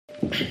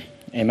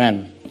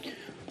Amen.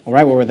 All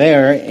right, well, we're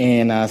there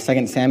in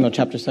 2 Samuel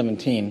chapter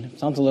 17.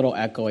 Sounds a little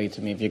echoey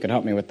to me, if you could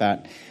help me with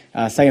that.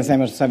 2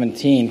 Samuel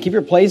 17. Keep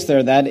your place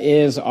there. That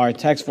is our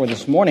text for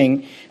this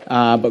morning.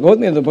 But go with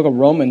me to the book of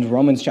Romans,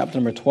 Romans chapter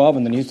number 12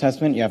 in the New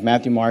Testament. You have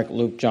Matthew, Mark,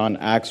 Luke, John,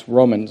 Acts,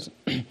 Romans.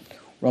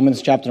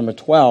 Romans chapter number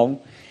 12.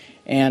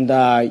 And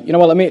you know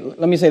what,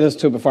 let me say this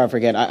too before I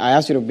forget. I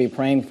asked you to be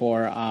praying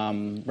for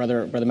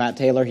Brother Matt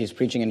Taylor. He's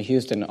preaching in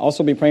Houston.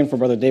 Also be praying for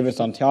Brother David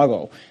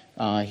Santiago.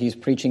 He's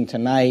preaching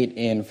tonight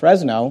in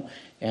Fresno,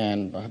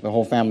 and the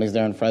whole family's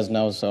there in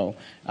Fresno, so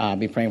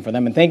be praying for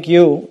them. And thank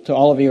you to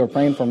all of you who are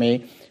praying for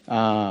me.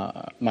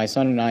 My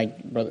son and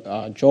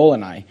I, Joel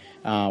and I,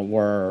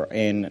 were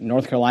in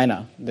North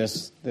Carolina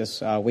this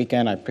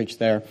weekend. I preached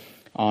there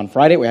on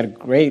Friday. We had a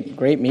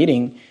great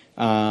meeting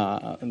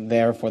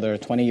there for their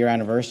 20-year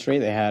anniversary.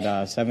 They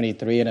had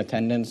 73 in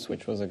attendance,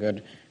 which was a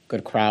good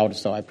crowd.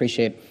 So I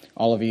appreciate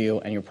all of you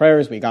and your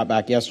prayers. We got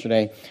back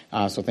yesterday,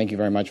 so thank you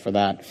very much for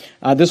that.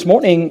 This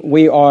morning,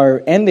 we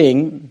are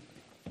ending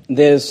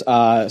this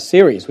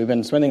series. We've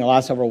been spending the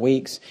last several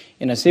weeks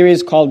in a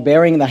series called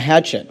Bearing the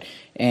Hatchet.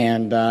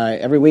 And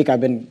every week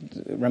I've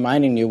been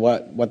reminding you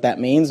what that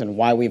means and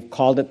why we've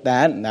called it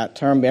that. And that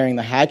term, bearing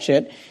the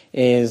hatchet,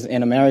 is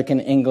an American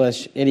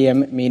English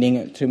idiom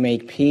meaning to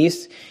make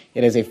peace.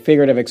 It is a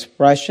figurative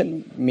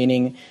expression,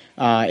 meaning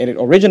it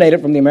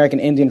originated from the American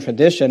Indian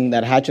tradition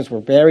that hatchets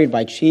were buried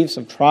by chiefs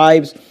of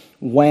tribes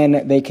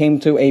when they came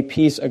to a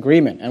peace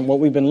agreement. And what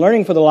we've been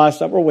learning for the last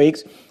several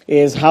weeks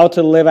is how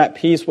to live at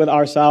peace with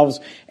ourselves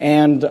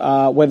and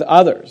with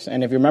others.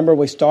 And if you remember,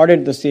 we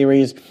started the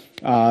series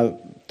 4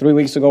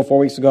 weeks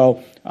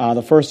ago.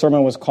 The first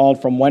sermon was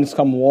called From Whence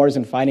Come Wars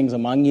and Fightings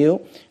Among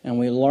You. And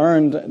we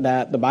learned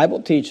that the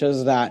Bible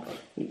teaches that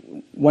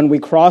when we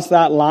cross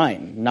that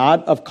line,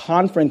 not of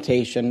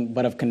confrontation,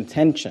 but of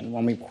contention,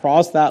 when we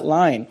cross that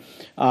line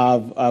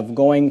of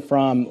going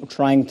from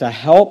trying to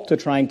help to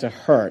trying to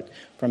hurt,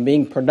 from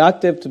being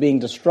productive to being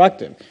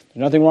destructive. There's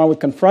nothing wrong with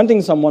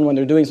confronting someone when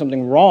they're doing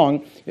something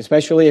wrong,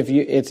 especially if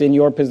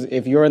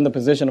you're in the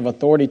position of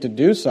authority to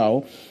do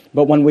so.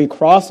 But when we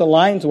cross a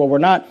line to where we're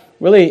not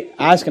really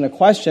asking a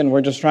question,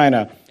 we're just trying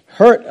to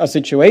hurt a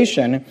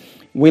situation,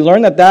 we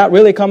learn that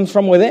really comes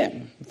from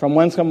within. From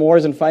whence come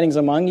wars and fightings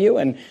among you?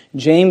 And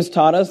James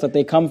taught us that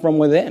they come from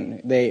within.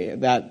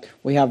 That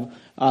we have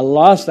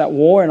lust at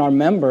war in our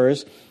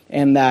members,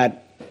 and that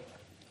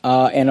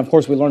and of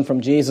course, we learn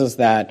from Jesus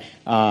that,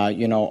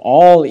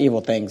 all evil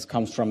things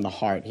comes from the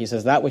heart. He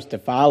says that which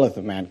defileth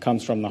a man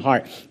comes from the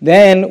heart.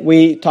 Then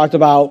we talked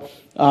about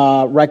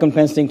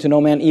recompensing to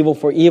no man evil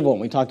for evil.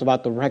 We talked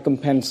about the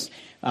recompense,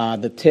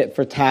 the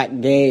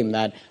tit-for-tat game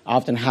that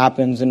often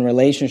happens in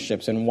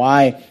relationships, and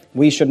why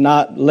we should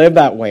not live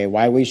that way,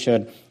 why we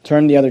should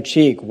turn the other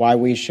cheek, why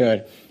we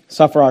should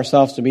suffer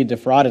ourselves to be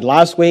defrauded.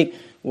 Last week,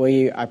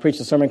 I preached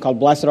a sermon called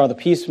Blessed Are the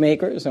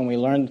Peacemakers, and we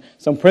learned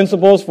some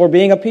principles for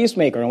being a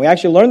peacemaker. And we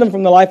actually learned them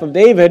from the life of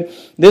David.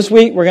 This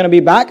week, we're going to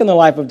be back in the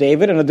life of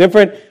David in a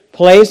different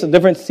place, a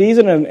different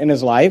season in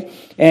his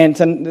life. And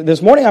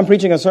this morning, I'm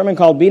preaching a sermon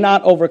called Be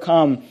Not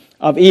Overcome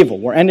of Evil.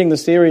 We're ending the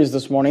series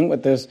this morning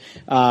with this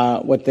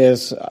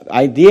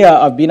idea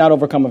of be not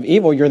overcome of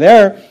evil. You're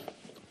there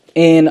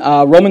in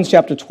Romans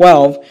chapter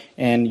 12,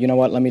 and you know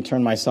what, let me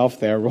turn myself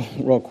there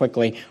real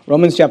quickly.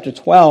 Romans chapter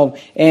 12,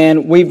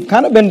 and we've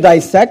kind of been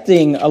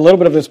dissecting a little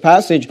bit of this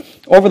passage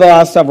over the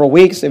last several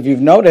weeks. If you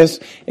notice,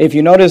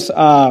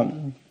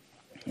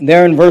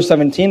 there in verse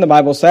 17, the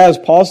Bible says,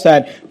 Paul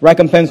said,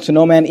 recompense to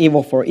no man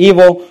evil for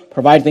evil,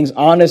 provide things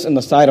honest in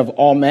the sight of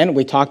all men.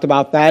 We talked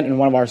about that in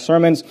one of our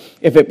sermons.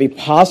 If it be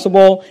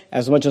possible,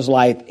 as much as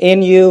lieth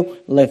in you,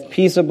 live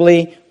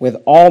peaceably with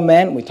all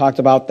men. We talked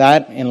about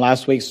that in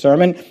last week's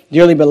sermon.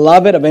 Dearly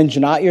beloved, avenge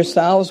not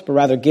yourselves, but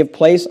rather give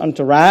place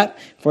unto wrath.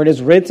 For it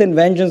is written,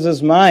 vengeance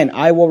is mine,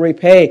 I will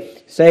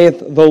repay, saith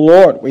the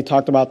Lord. We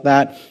talked about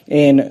that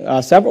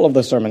in several of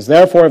the sermons.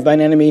 Therefore, if thine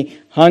enemy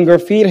hunger,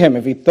 feed him.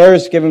 If he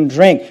thirst, give him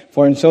drink.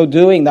 For in so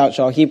doing, thou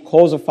shalt heap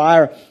coals of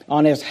fire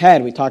on his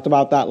head. We talked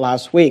about that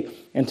last week.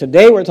 And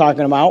today we're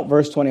talking about,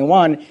 verse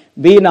 21,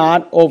 be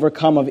not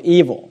overcome of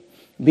evil.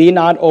 Be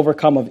not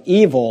overcome of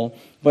evil,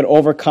 but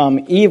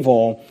overcome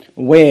evil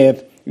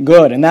with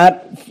good. And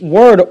that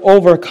word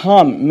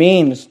overcome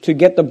means to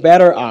get the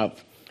better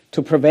of,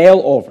 to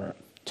prevail over,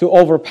 to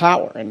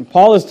overpower. And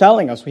Paul is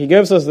telling us, he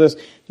gives us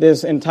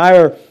this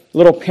entire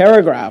little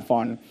paragraph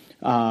on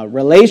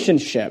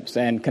relationships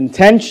and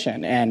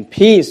contention and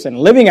peace and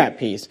living at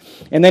peace.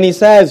 And then he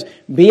says,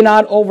 be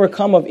not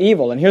overcome of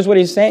evil. And here's what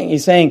he's saying.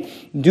 He's saying,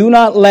 do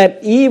not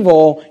let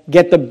evil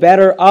get the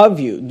better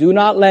of you. Do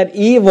not let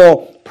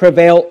evil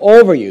prevail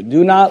over you.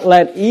 Do not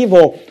let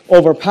evil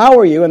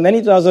overpower you. And then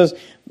he tells us,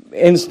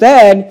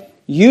 instead,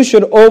 you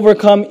should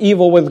overcome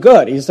evil with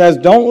good. He says,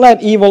 don't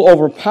let evil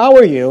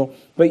overpower you,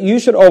 but you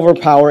should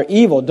overpower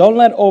evil. Don't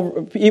let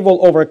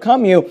evil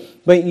overcome you,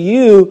 but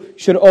you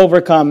should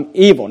overcome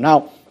evil.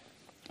 Now,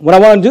 what I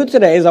want to do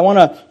today is I want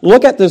to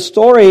look at the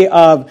story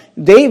of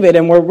David,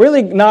 and we're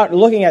really not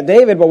looking at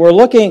David, but we're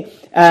looking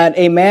at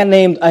a man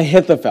named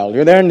Ahithophel.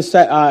 You're there in 2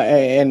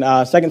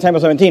 Samuel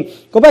 17.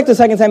 Go back to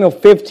 2 Samuel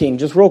 15,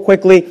 just real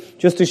quickly,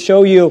 just to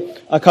show you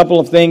a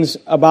couple of things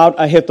about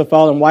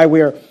Ahithophel and why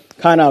we're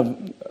kind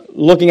of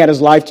looking at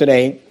his life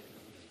today.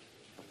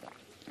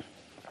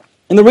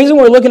 And the reason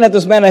we're looking at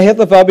this man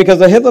Ahithophel, because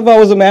Ahithophel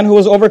was a man who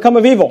was overcome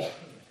of evil.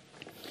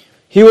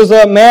 He was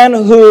a man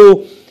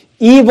who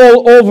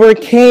evil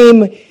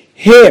overcame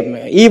him.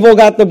 Evil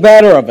got the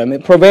better of him.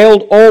 It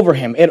prevailed over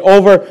him. It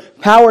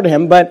overpowered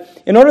him.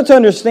 But in order to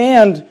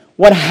understand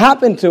what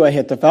happened to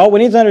Ahithophel, we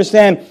need to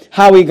understand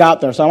how he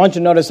got there. So I want you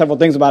to notice several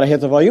things about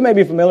Ahithophel. You may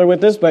be familiar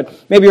with this, but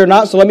maybe you're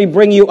not, so let me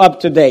bring you up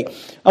to date.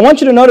 I want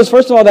you to notice,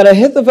 first of all, that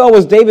Ahithophel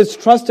was David's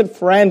trusted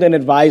friend and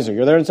advisor.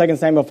 You're there in 2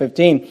 Samuel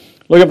 15.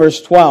 Look at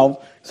verse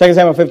 12. 2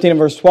 Samuel 15 and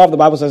verse 12, the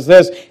Bible says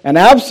this, and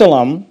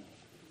Absalom,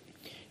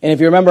 and if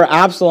you remember,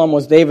 Absalom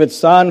was David's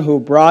son who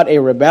brought a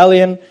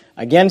rebellion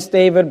against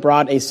David,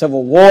 brought a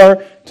civil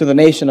war to the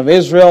nation of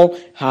Israel,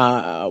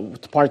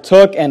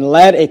 partook and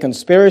led a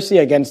conspiracy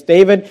against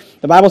David.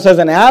 The Bible says,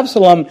 and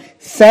Absalom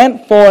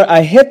sent for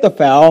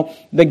Ahithophel,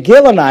 the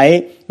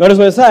Gilonite, notice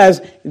what it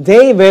says,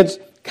 David's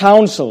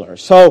counselor.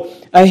 So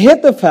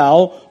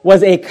Ahithophel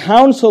was a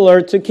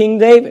counselor to King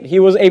David. He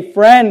was a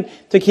friend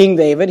to King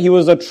David. He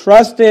was a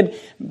trusted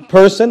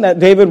person that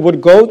David would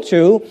go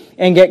to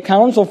and get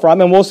counsel from.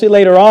 And we'll see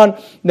later on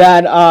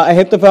that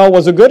Ahithophel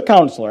was a good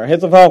counselor.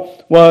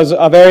 Ahithophel was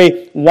a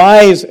very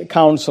wise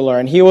counselor,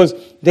 and he was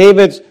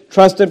David's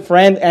trusted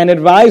friend and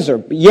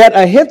advisor. Yet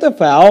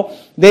Ahithophel,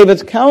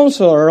 David's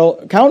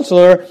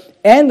counselor,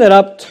 ended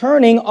up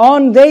turning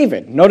on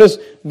David. Notice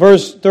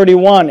verse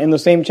 31 in the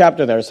same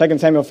chapter there, 2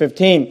 Samuel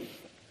 15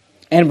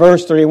 and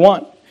verse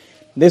 31.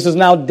 This is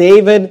now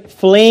David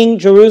fleeing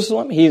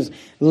Jerusalem. He's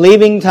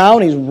leaving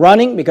town. He's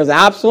running because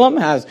Absalom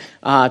has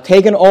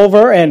taken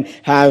over and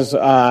has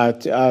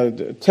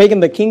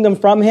taken the kingdom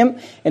from him.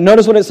 And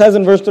notice what it says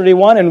in verse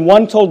 31. And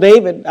one told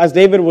David, as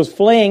David was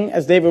fleeing,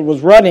 as David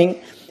was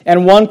running,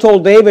 and one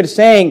told David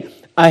saying,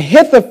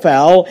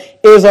 Ahithophel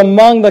is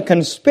among the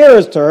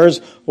conspirators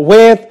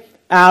with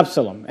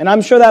Absalom. And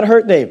I'm sure that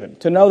hurt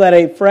David to know that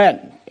a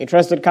friend, a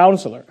trusted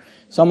counselor,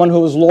 someone who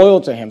was loyal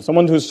to him,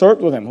 someone who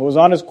served with him, who was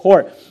on his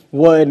court,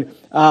 would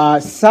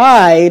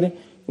side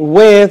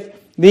with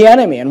the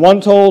enemy. And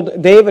one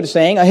told David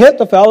saying,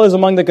 Ahithophel is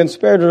among the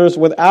conspirators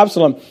with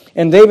Absalom.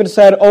 And David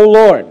said, O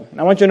Lord, and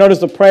I want you to notice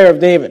the prayer of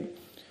David,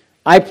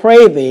 I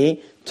pray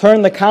thee,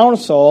 turn the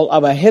counsel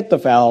of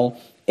Ahithophel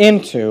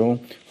into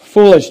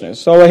foolishness.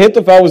 So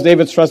Ahithophel was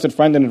David's trusted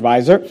friend and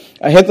advisor.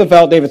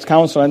 Ahithophel, David's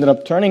counselor, ended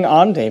up turning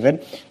on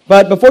David.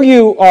 But before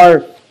you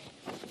are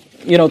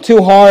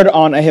too hard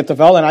on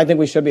Ahithophel, and I think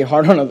we should be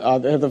hard on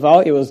Ahithophel,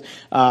 he was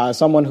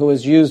someone who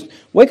was used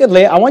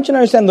wickedly, I want you to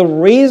understand the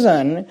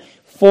reason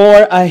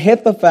for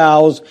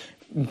Ahithophel's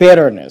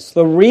bitterness,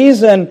 the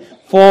reason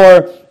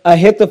for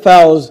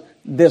Ahithophel's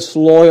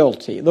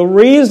disloyalty, the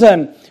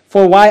reason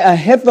for why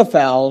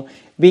Ahithophel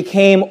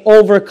became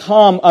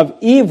overcome of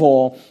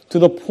evil to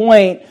the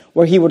point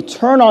where he would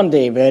turn on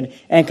David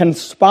and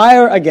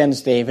conspire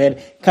against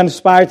David,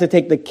 conspire to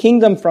take the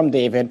kingdom from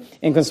David,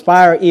 and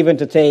conspire even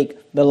to take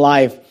the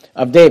life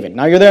of David.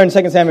 Now you're there in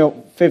 2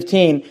 Samuel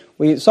 15.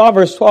 We saw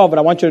verse 12, but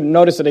I want you to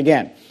notice it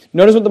again.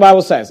 Notice what the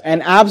Bible says.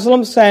 And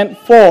Absalom sent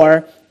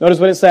for, notice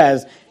what it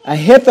says,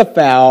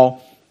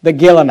 Ahithophel the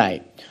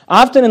Gilonite.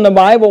 Often in the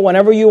Bible,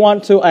 whenever you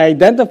want to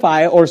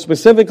identify or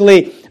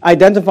specifically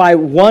identify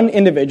one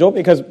individual,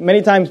 because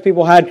many times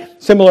people had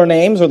similar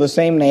names or the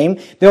same name,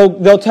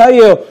 they'll tell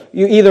you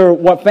either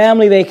what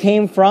family they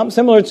came from,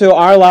 similar to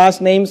our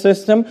last name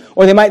system,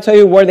 or they might tell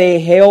you where they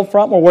hail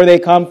from or where they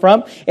come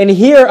from. And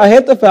here,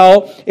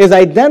 Ahithophel is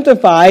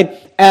identified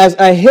as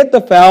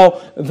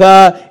Ahithophel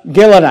the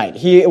Gilonite.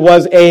 He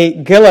was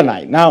a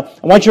Gilonite. Now,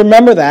 I want you to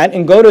remember that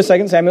and go to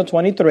 2 Samuel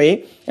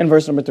 23 and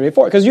verse number 3 and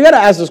 4. Because you got to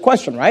ask this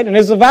question, right? And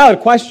it's a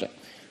valid question.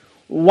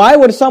 Why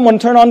would someone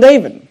turn on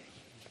David?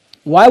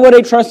 Why would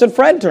a trusted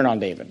friend turn on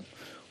David?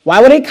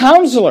 Why would a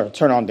counselor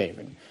turn on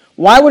David?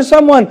 Why would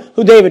someone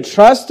who David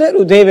trusted,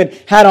 who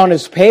David had on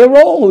his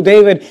payroll, who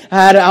David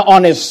had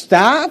on his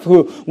staff,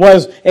 who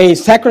was a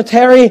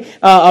secretary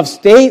of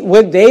state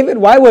with David,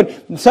 why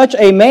would such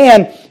a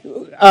man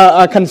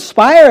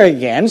conspire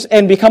against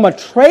and become a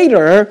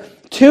traitor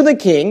to the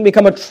king,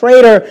 become a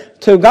traitor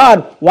to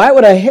God? Why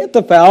would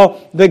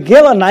Ahithophel, the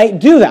Gilonite,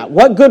 do that?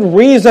 What good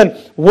reason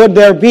would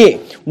there be?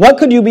 What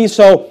could you be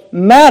so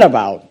mad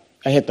about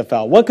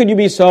Ahithophel? What could you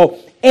be so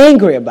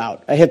angry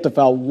about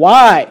Ahithophel?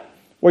 Why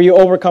were you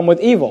overcome with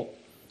evil?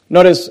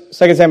 Notice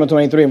 2 Samuel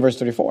 23 and verse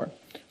 34.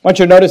 I want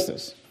you to notice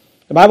this.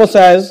 The Bible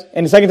says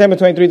in 2 Samuel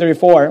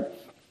 23:34,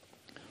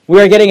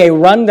 we are getting a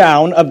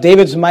rundown of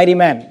David's mighty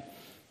men.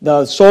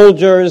 The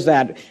soldiers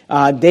that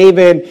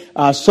David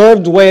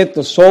served with,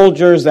 the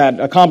soldiers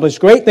that accomplished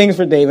great things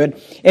for David.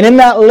 And in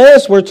that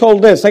list, we're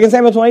told this, 2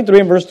 Samuel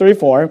 23 and verse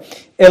 34,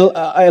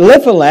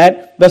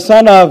 Eliphalet, the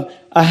son of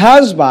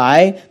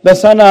Ahasbai, the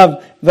son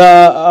of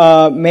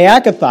the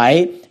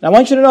Maacathite. And I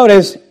want you to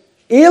notice,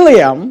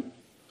 Eliam,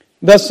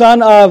 the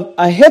son of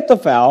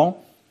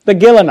Ahithophel, the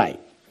Gilonite.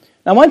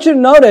 Now I want you to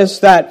notice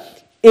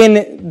that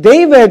in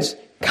David's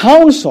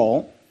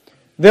council,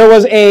 there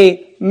was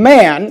a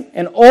man,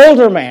 an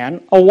older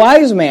man, a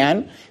wise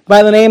man,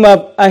 by the name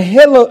of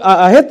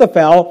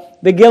Ahithophel,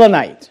 the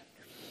Gilonite.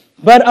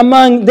 But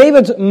among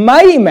David's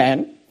mighty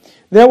men,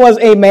 there was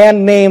a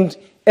man named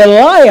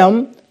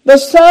Eliam, the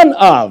son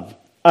of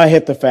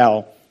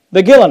Ahithophel,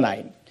 the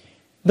Gilonite.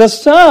 The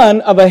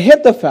son of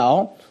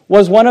Ahithophel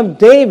was one of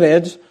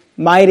David's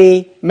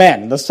mighty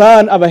men. The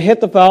son of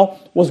Ahithophel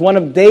was one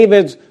of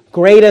David's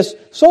greatest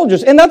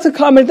soldiers. And that's a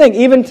common thing.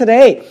 Even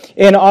today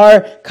in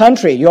our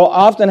country, you'll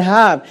often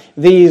have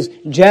these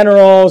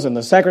generals and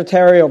the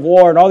secretary of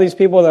war and all these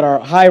people that are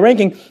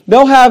high-ranking.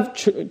 They'll have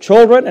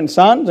children and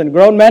sons and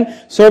grown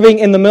men serving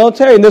in the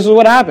military. And this is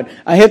what happened.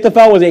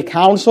 Ahithophel was a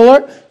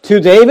counselor to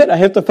David.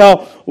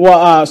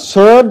 Ahithophel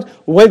served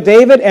with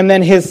David. And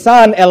then his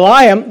son,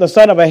 Eliam, the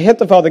son of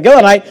Ahithophel the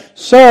Gilonite,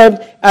 served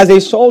as a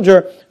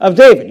soldier of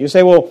David. You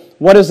say, well,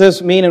 what does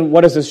this mean and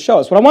what does this show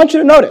us? But I want you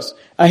to notice,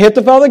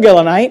 Ahithophel the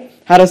Gilonite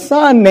had a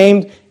son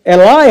named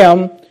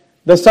Eliam,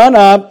 the son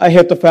of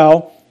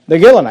Ahithophel the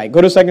Gilonite.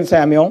 Go to 2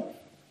 Samuel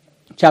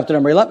chapter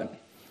number 11.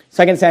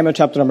 2 Samuel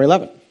chapter number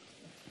 11.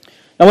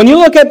 Now when you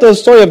look at the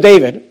story of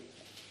David,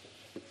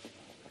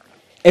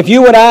 if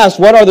you would ask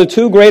what are the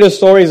two greatest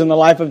stories in the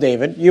life of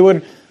David, you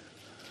would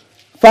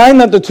find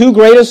that the two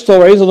greatest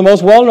stories, or the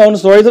most well-known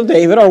stories of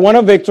David, are one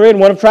of victory and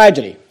one of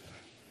tragedy.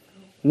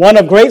 One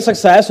of great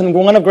success and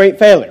one of great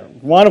failure.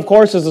 One, of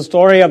course, is the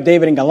story of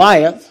David and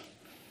Goliath.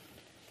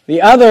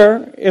 The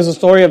other is the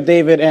story of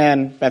David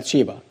and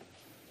Bathsheba.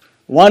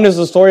 One is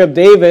the story of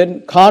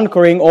David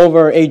conquering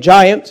over a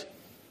giant,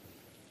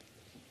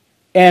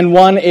 and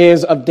one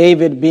is of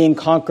David being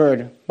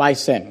conquered by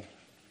sin,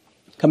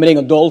 committing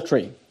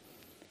adultery,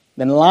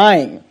 then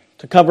lying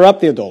to cover up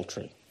the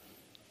adultery,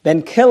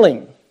 then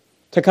killing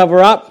to cover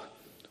up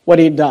what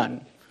he'd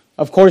done.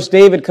 Of course,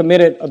 David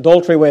committed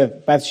adultery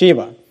with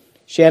Bathsheba.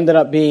 She ended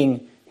up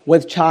being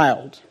with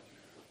child.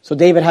 So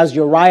David has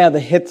Uriah the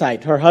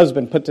Hittite, her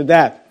husband, put to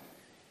death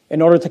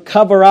in order to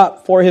cover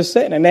up for his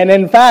sin. And then,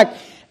 in fact,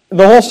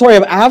 the whole story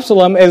of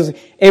Absalom is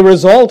a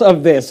result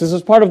of this. This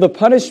is part of the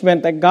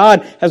punishment that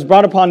God has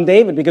brought upon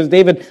David because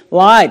David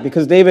lied,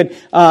 because David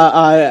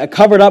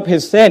covered up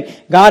his sin.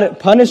 God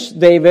punished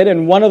David,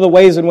 and one of the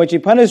ways in which he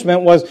punished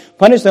them was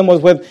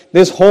with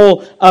this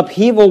whole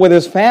upheaval with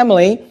his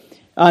family.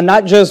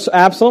 Not just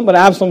Absalom, but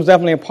Absalom's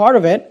definitely a part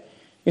of it.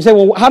 You say,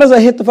 well, how does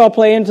Ahithophel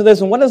play into this?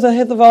 And what does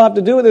Ahithophel have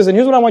to do with this? And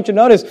here's what I want you to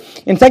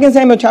notice. In 2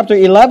 Samuel chapter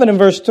 11 and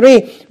verse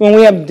 3, when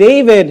we have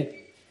David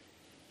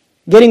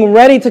getting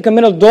ready to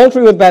commit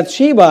adultery with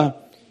Bathsheba,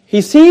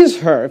 he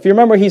sees her. If you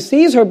remember, he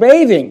sees her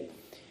bathing.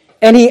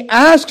 And he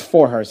asked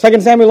for her.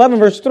 2 Samuel 11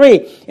 verse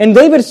 3. And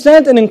David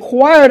sent and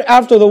inquired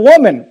after the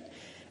woman.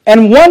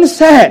 And one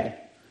said,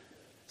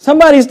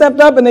 somebody stepped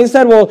up and they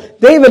said, well,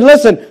 David,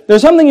 listen,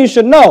 there's something you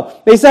should know.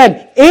 They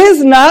said,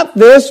 is not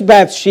this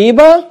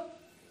Bathsheba?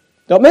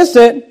 Don't miss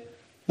it.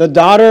 The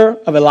daughter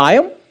of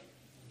Eliam,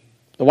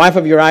 the wife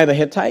of Uriah the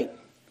Hittite.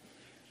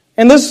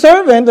 And this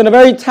servant, in a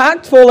very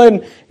tactful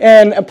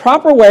and a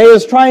proper way,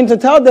 is trying to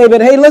tell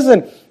David, hey,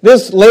 listen,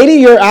 this lady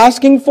you're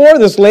asking for,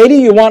 this lady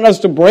you want us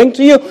to bring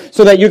to you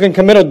so that you can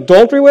commit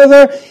adultery with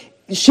her,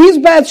 she's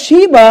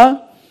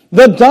Bathsheba,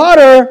 the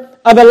daughter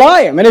of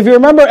Eliam. And if you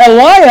remember,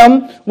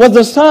 Eliam was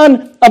the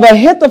son of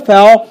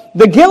Ahithophel,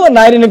 the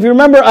Gilonite. And if you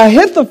remember,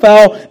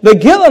 Ahithophel, the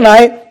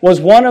Gilonite,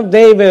 was one of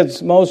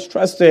David's most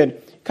trusted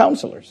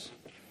counselors.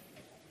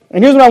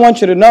 And here's what I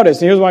want you to notice,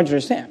 and here's what I want you to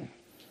understand.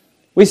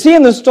 We see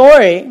in the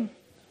story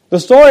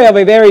of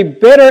a very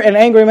bitter and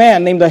angry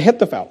man named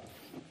Ahithophel,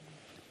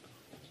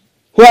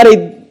 who had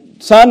a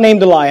son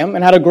named Eliam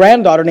and had a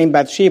granddaughter named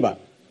Bathsheba.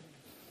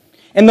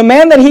 And the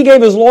man that he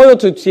gave his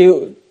loyalty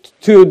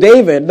to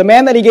David, the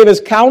man that he gave his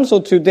counsel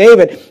to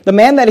David, the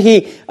man that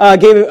he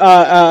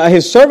gave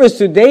his service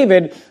to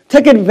David,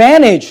 took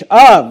advantage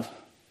of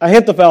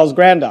Ahithophel's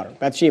granddaughter,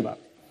 Bathsheba,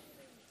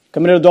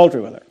 committed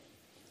adultery with her,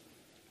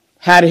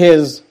 had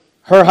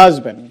her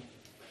husband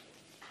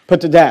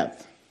put to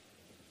death,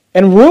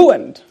 and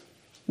ruined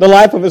the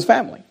life of his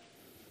family.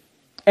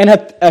 And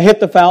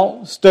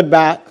Ahithophel stood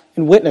back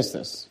and witnessed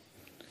this.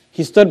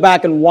 He stood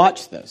back and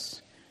watched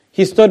this.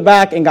 He stood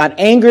back and got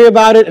angry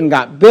about it and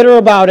got bitter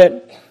about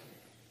it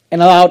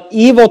and allowed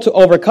evil to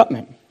overcome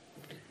him.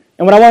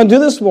 And what I want to do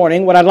this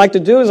morning, what I'd like to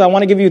do is I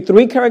want to give you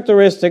 3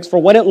 characteristics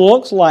for what it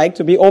looks like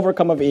to be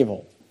overcome of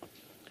evil.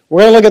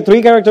 We're going to look at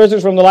 3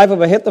 characteristics from the life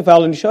of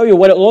Ahithophel and show you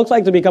what it looks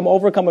like to become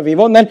overcome of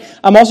evil. And then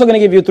I'm also going to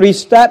give you 3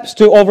 steps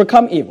to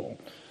overcome evil.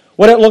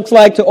 what it looks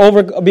like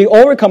to be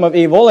overcome of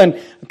evil, and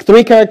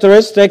 3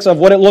 characteristics of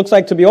what it looks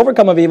like to be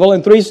overcome of evil,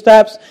 and 3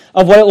 steps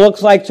of what it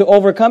looks like to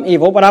overcome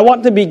evil. But I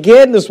want to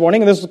begin this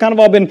morning, and this has kind of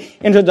all been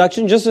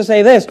introduction, just to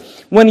say this.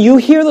 When you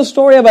hear the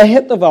story of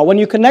Ahithophel, when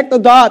you connect the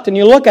dots and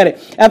you look at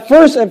it, at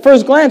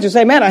first glance you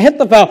say, man,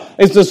 Ahithophel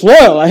is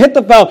disloyal.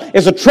 Ahithophel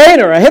is a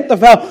traitor.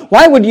 Ahithophel,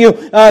 why would you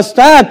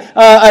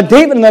stab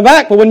David in the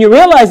back? But when you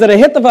realize that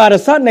Ahithophel had a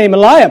son named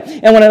Eliab,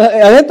 and when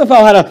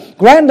Ahithophel had a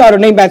granddaughter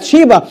named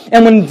Bathsheba,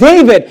 and when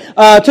David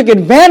took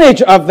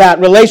advantage of that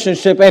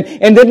relationship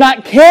and did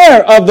not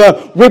care of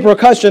the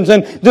repercussions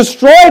and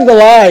destroyed the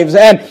lives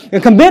and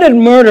committed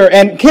murder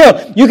and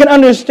killed, you can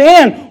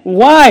understand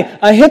why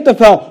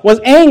Ahithophel was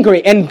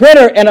angry and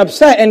bitter and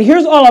upset. And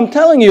here's all I'm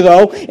telling you,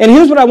 though, and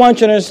here's what I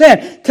want you to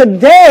understand.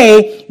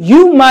 Today,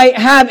 you might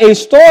have a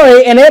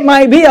story, and it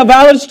might be a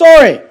valid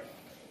story.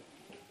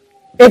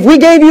 If we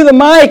gave you the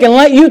mic and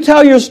let you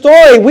tell your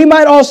story, we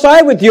might all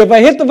side with you. If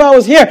Ahithophel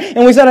was here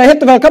and we said,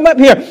 Ahithophel, come up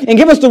here and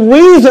give us the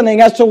reasoning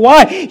as to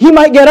why, he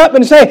might get up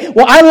and say,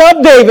 well, I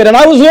love David and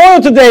I was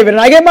loyal to David and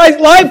I gave my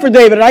life for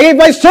David and I gave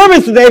my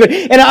service to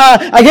David and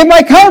I gave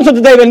my counsel to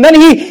David, and then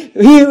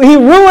he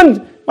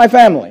ruined my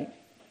family.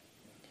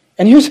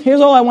 And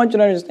here's all I want you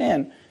to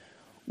understand.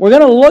 We're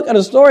going to look at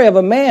a story of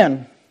a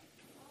man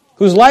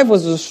whose life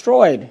was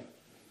destroyed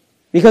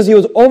because he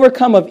was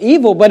overcome of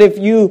evil. But if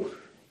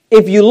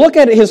you look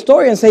at his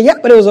story and say, yeah,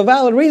 but it was a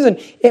valid reason,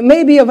 it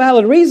may be a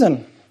valid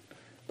reason,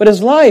 but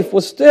his life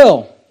was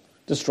still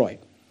destroyed.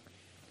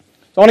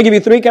 So I want to give you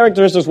 3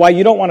 characteristics why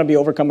you don't want to be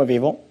overcome of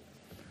evil,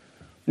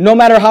 no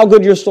matter how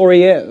good your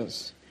story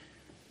is.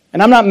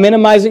 And I'm not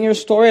minimizing your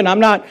story, and I'm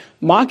not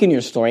mocking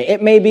your story.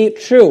 It may be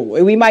true.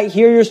 We might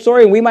hear your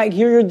story, and we might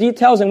hear your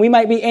details, and we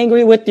might be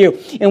angry with you,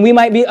 and we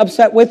might be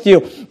upset with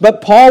you.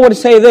 But Paul would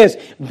say this,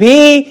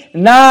 be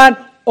not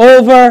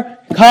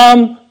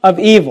overcome of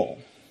evil.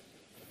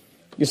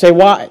 You say,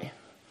 why?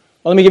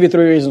 Well, let me give you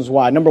 3 reasons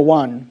why. Number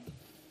 1,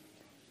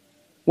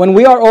 when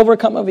we are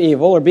overcome of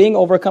evil, or being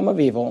overcome of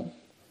evil,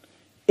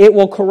 it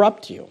will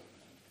corrupt you.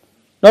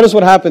 Notice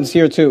what happens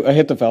here to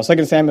Ahithophel.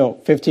 2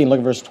 Samuel 15, look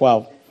at verse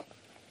 12.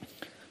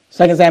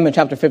 2 Samuel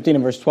chapter 15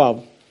 and verse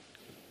 12.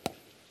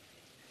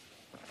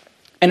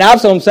 And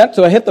Absalom sent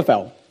to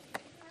Ahithophel,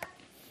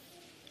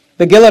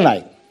 the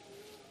Gilonite,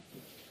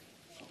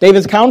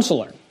 David's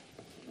counselor,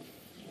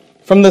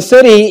 from the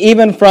city,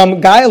 even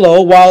from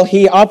Gilo, while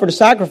he offered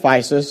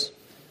sacrifices.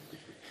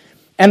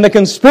 And the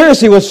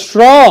conspiracy was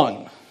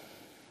strong,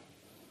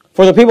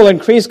 for the people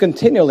increased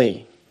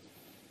continually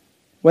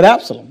with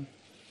Absalom.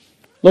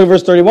 Look at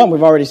verse 31.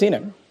 We've already seen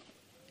it.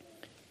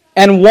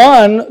 And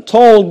one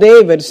told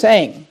David,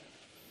 saying,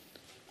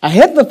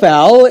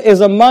 Ahithophel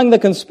is among the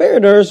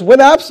conspirators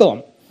with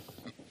Absalom.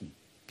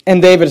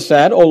 And David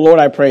said, O Lord,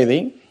 I pray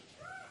thee,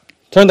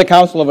 turn the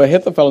counsel of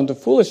Ahithophel into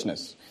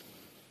foolishness.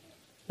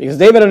 Because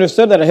David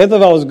understood that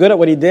Ahithophel was good at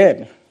what he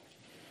did.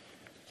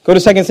 Go to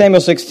 2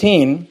 Samuel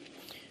 16,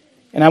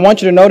 and I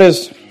want you to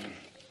notice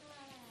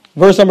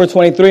verse number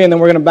 23, and then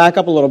we're going to back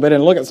up a little bit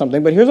and look at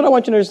something. But here's what I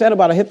want you to understand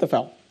about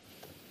Ahithophel.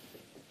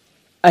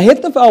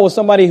 Ahithophel was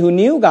somebody who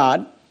knew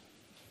God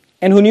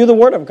and who knew the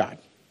Word of God.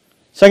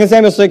 2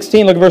 Samuel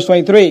 16, look at verse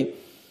 23.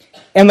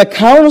 And the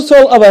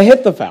counsel of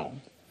Ahithophel,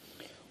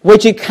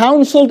 which he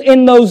counseled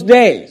in those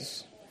days,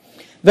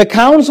 the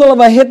counsel of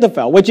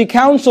Ahithophel, which he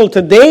counseled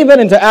to David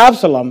and to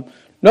Absalom,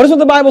 notice what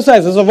the Bible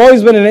says. This has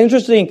always been an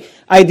interesting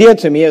idea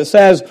to me. It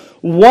says,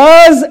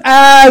 was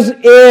as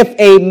if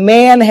a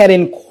man had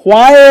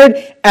inquired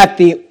at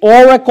the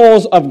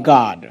oracles of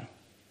God.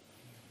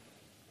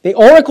 The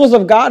oracles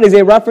of God is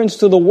a reference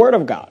to the Word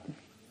of God.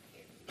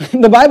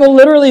 The Bible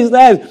literally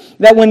says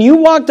that when you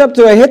walked up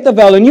to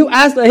Ahithophel and you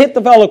asked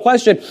Ahithophel a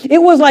question,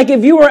 it was like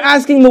if you were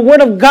asking the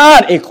Word of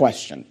God a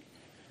question.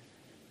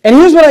 And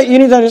here's what you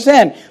need to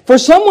understand. For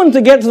someone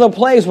to get to the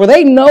place where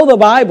they know the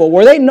Bible,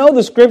 where they know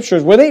the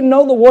Scriptures, where they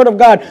know the Word of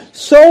God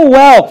so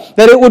well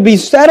that it would be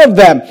said of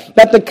them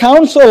that the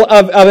counsel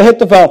of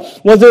Ahithophel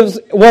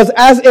was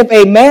as if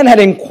a man had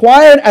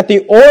inquired at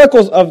the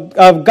oracles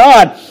of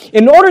God.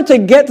 In order to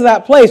get to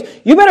that place,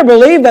 you better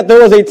believe that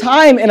there was a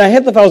time in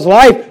Ahithophel's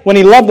life when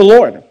he loved the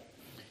Lord.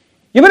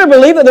 You better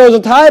believe that there was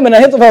a time in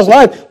Ahithophel's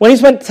life when he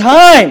spent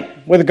time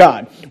with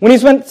God, when he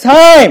spent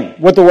time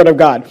with the Word of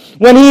God,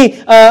 when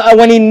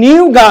he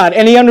knew God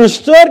and he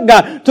understood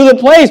God to the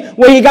place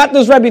where he got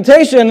this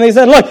reputation and he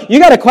said, look, you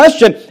got a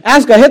question,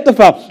 ask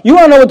Ahithophel. You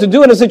want to know what to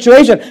do in a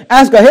situation,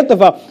 ask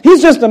Ahithophel.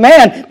 He's just a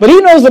man, but he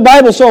knows the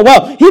Bible so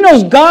well. He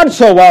knows God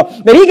so well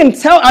that he can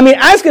tell. I mean,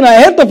 asking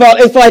Ahithophel,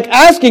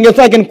 it's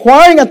like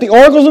inquiring at the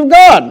oracles of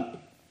God.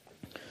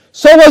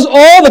 So was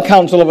all the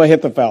counsel of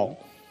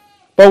Ahithophel,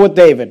 but with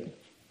David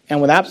and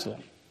with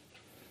Absalom.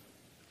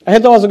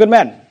 Ahithophel was a good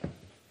man.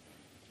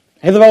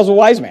 Ahithophel was a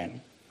wise man.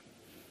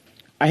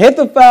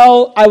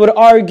 Ahithophel, I would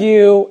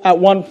argue, at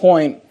one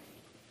point,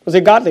 was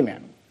a godly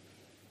man.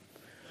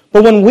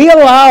 But when we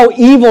allow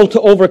evil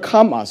to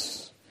overcome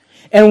us,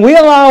 and we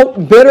allow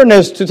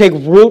bitterness to take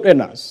root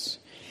in us,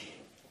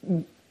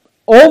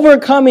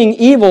 overcoming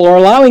evil or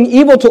allowing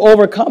evil to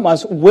overcome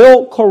us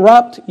will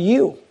corrupt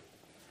you.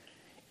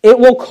 It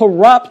will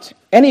corrupt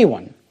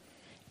anyone.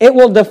 It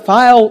will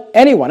defile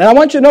anyone. And I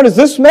want you to notice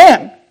this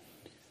man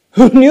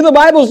who knew the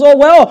Bible so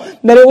well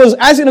that it was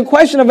asking a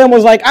question of him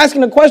was like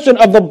asking a question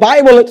of the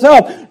Bible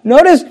itself.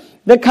 Notice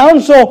the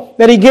counsel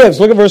that he gives.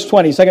 Look at verse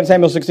 20, 2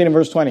 Samuel 16 and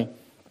verse 20.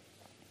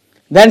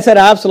 Then said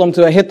Absalom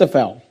to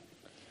Ahithophel,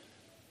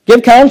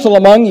 give counsel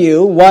among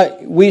you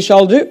what we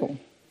shall do.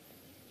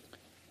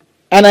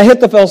 And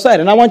Ahithophel said,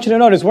 and I want you to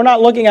notice, we're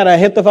not looking at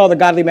Ahithophel, the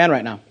godly man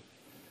right now.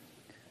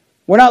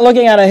 We're not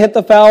looking at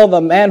Ahithophel,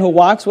 the man who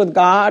walks with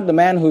God, the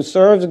man who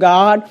serves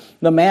God,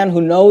 the man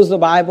who knows the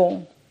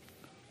Bible.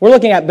 We're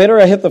looking at bitter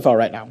Ahithophel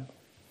right now.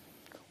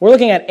 We're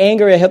looking at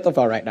angry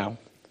Ahithophel right now.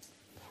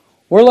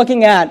 We're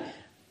looking at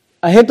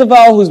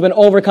Ahithophel who's been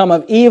overcome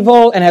of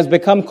evil and has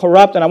become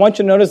corrupt. And I want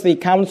you to notice the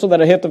counsel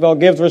that Ahithophel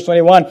gives, verse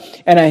 21.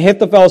 And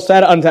Ahithophel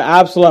said unto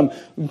Absalom,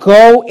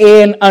 go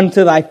in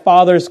unto thy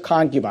father's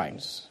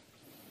concubines.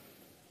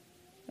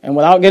 And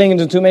without getting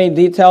into too many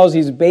details,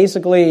 he's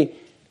basically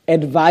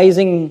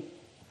advising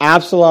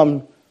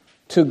Absalom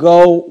to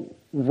go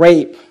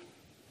rape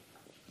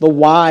the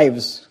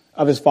wives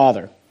of his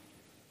father,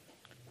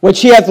 which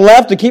he hath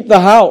left to keep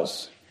the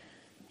house.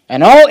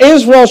 And all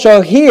Israel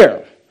shall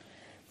hear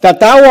that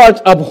thou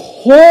art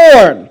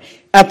abhorred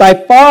at thy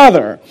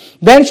father.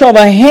 Then shall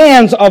the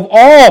hands of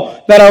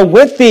all that are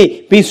with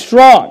thee be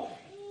strong.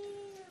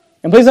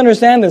 And please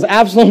understand this,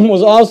 Absalom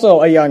was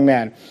also a young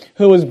man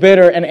who was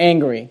bitter and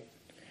angry.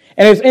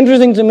 And it's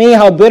interesting to me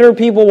how bitter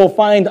people will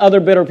find other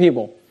bitter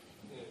people.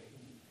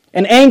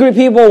 And angry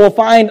people will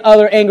find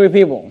other angry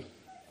people.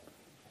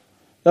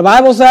 The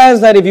Bible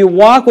says that if you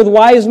walk with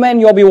wise men,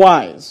 you'll be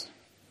wise.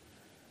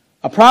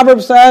 A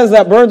proverb says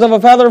that birds of a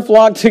feather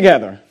flock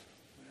together.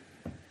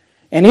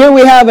 And here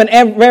we have a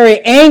very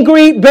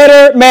angry,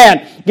 bitter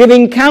man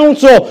giving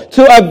counsel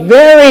to a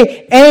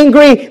very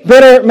angry,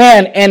 bitter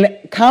man and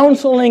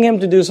counseling him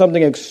to do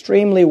something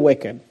extremely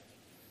wicked.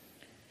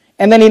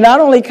 And then he not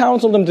only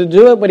counseled him to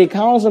do it, but he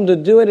counseled him to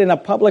do it in a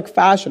public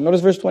fashion.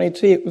 Notice verse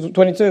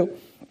 22.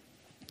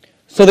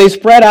 So they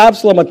spread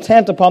Absalom a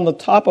tent upon the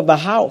top of the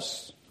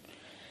house.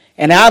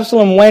 And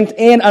Absalom went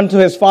in unto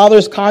his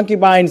father's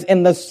concubines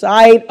in the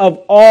sight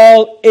of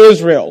all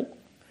Israel.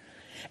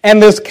 And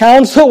this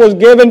counsel was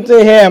given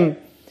to him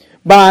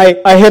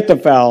by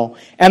Ahithophel.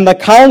 And the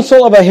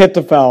counsel of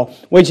Ahithophel,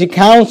 which he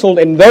counseled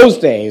in those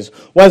days,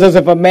 was as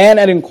if a man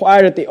had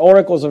inquired at the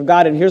oracles of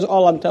God. And here's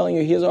all I'm telling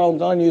you. Here's all I'm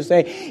telling you. You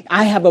say,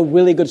 I have a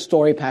really good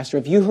story, Pastor.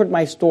 If you heard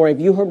my story, if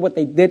you heard what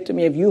they did to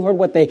me, if you heard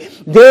what they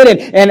did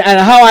and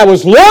how I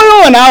was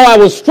loyal and how I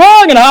was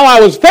strong and how I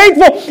was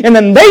faithful, and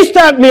then they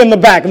stabbed me in the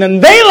back and then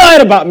they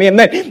lied about me and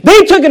then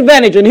they took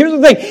advantage. And here's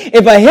the thing.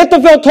 If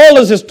Ahithophel told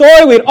us his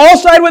story, we'd all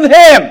side with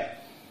him.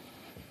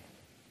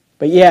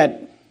 But yet,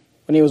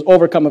 when he was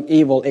overcome of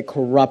evil, it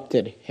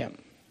corrupted him.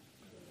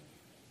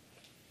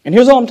 And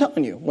here's all I'm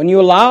telling you. When you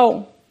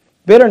allow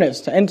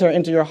bitterness to enter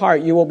into your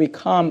heart, you will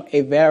become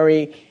a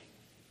very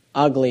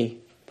ugly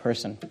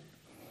person.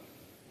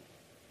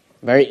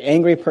 A very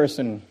angry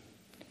person.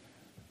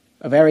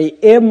 A very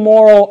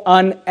immoral,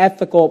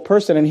 unethical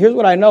person. And here's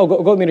what I know.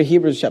 Go with me to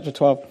Hebrews chapter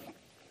 12.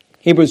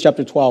 Hebrews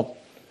chapter 12.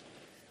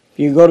 If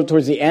you go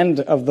towards the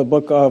end of the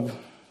book of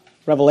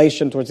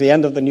Revelation, towards the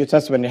end of the New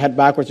Testament, you head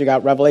backwards, you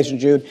got Revelation,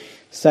 Jude,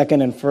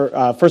 2nd and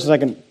 1st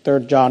and 2nd,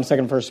 3rd John, 2nd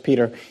and 1st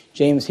Peter,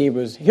 James,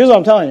 Hebrews. Here's what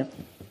I'm telling you.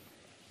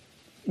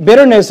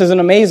 Bitterness is an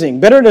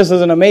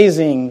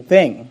amazing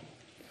thing.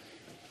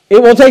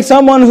 It will take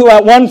someone who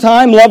at one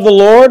time loved the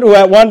Lord, who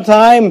at one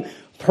time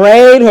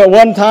prayed, who at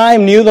one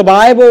time knew the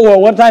Bible, who at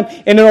one time,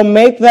 and it'll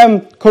make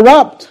them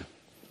corrupt.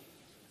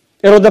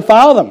 It'll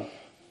defile them.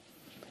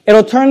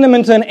 It'll turn them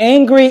into an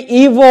angry,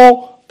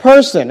 evil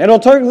person. It'll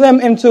turn them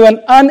into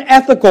an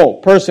unethical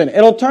person.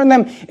 It'll turn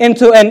them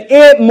into an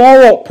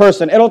immoral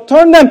person. It'll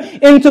turn them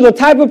into the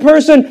type of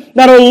person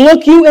that'll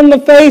look you in the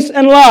face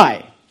and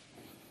lie.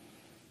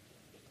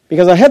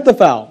 Because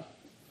Ahithophel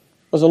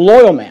was a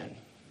loyal man.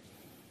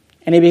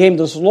 And he became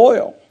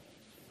disloyal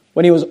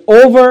when he was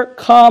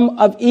overcome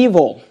of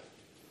evil.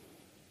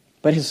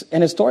 But his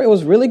story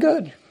was really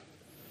good.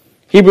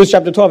 Hebrews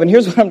chapter 12. And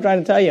here's what I'm trying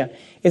to tell you.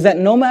 Is that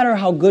no matter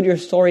how good your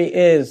story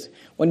is,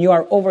 when you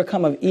are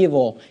overcome of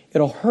evil,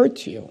 it'll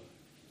hurt you.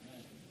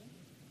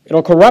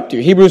 It'll corrupt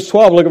you. Hebrews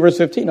 12, look at verse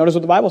 15. Notice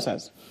what the Bible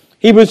says.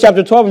 Hebrews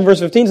chapter 12 and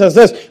verse 15 says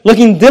this,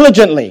 looking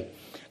diligently,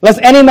 lest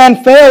any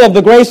man fail of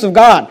the grace of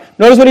God.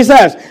 Notice what he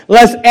says.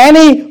 Lest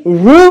any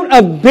root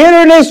of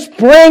bitterness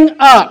springing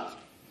up,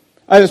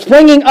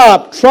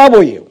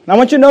 trouble you. Now I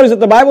want you to notice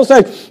that the Bible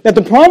says that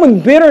the problem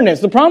with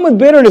bitterness,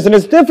 and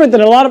it's different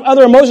than a lot of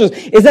other emotions,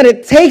 is that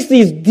it takes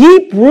these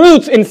deep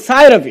roots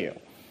inside of you.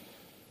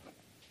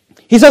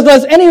 He says,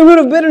 lest any root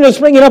of bitterness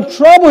springing up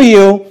trouble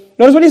you.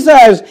 Notice what he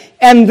says,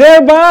 and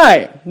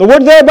thereby, the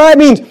word thereby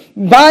means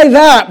by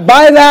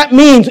that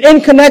means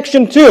in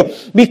connection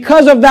to,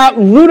 because of that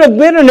root of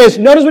bitterness,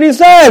 notice what he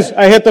says,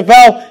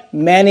 Ahithophel,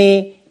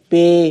 many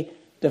be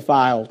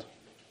defiled.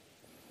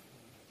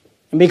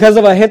 And because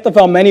of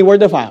Ahithophel, many were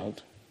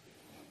defiled.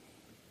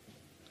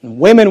 And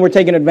women were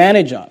taken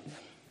advantage of.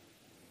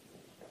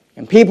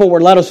 And people were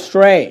led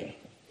astray.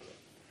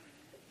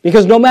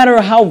 Because no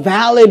matter how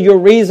valid your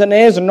reason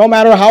is, and no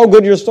matter how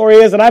good your story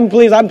is, and I'm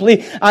pleased,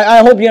 I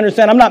hope you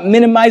understand, I'm not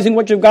minimizing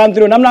what you've gone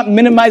through, and I'm not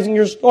minimizing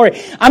your story.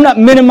 I'm not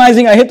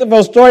minimizing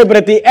Ahithophel's story, but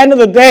at the end of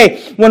the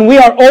day, when we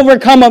are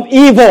overcome of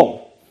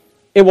evil,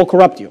 it will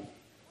corrupt you.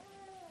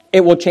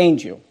 It will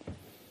change you.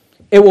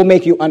 It will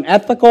make you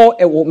unethical.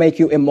 It will make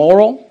you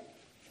immoral.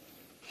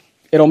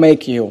 It'll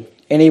make you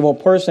an evil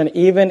person,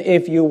 even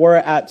if you were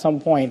at some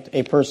point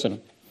a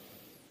person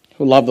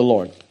who loved the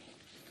Lord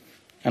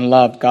and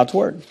loved God's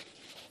word.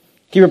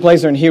 Keep your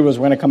place there in Hebrews.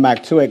 We're going to come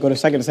back to it. Go to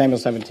 2 Samuel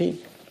 17.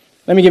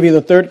 Let me give you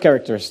the third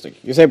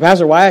characteristic. You say,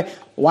 Pastor,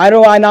 why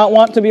do I not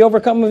want to be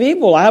overcome of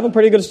evil? I have a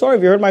pretty good story.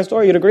 If you heard my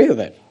story, you'd agree with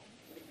it.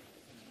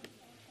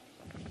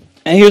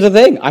 And here's the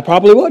thing. I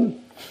probably would.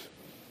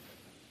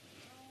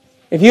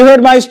 If you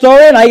heard my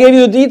story and I gave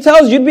you the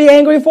details, you'd be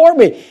angry for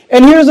me.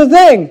 And here's the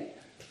thing.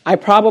 I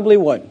probably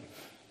would.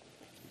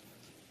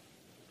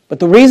 But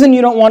the reason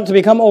you don't want to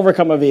become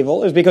overcome of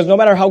evil is because no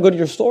matter how good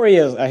your story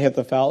is,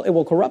 Ahithophel, it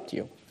will corrupt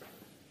you.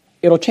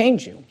 It'll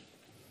change you.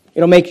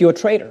 It'll make you a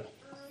traitor.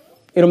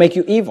 It'll make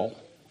you evil.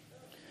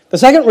 The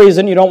second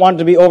reason you don't want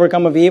to be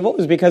overcome of evil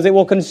is because it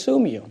will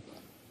consume you.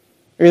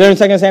 Are you there in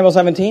 2 Samuel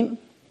 17?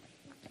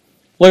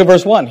 Look at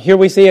verse 1. Here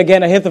we see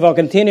again Ahithophel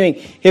continuing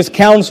his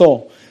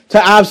counsel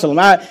to Absalom.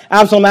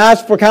 Absalom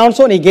asked for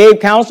counsel and he gave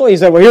counsel. He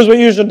said, well, here's what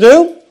you should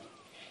do.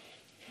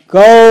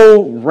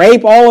 Go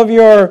rape all of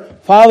your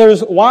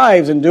father's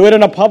wives and do it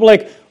in a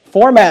public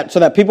format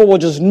so that people will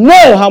just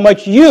know how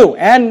much you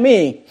and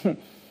me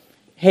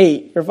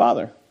hate your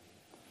father.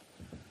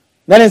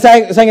 Then in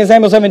 2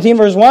 Samuel 17,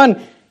 verse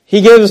 1,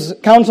 he gives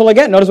counsel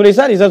again. Notice what he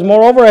said. He says,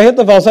 moreover,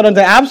 Ahithophel said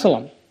unto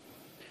Absalom.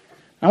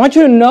 I want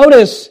you to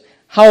notice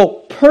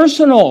how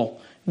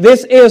personal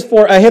this is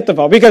for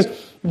Ahithophel, because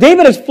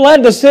David has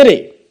fled the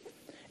city.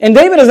 And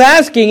David is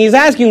asking,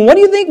 what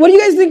do you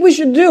guys think we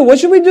should do? What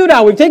should we do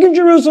now? We've taken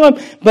Jerusalem,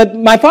 but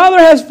my father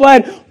has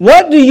fled.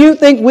 What do you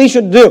think we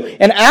should do?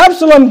 And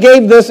Absalom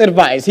gave this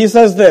advice. He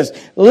says this,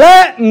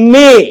 let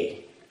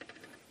me,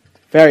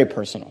 very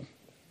personal,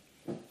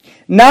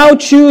 now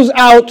choose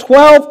out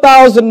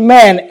 12,000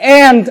 men,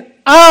 and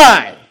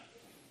I,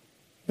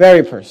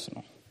 very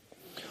personal,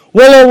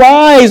 will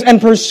arise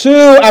and pursue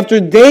after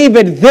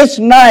David this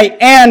night,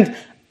 and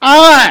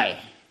I,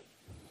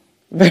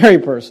 very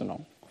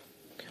personal,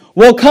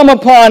 will come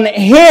upon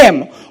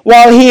him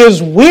while he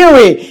is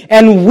weary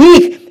and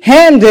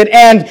weak-handed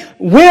and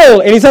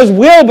he says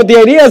will, but the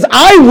idea is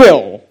I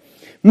will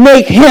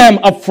make him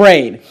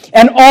afraid,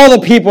 and all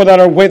the people that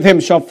are with him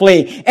shall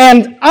flee.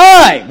 And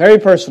I, very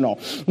personal,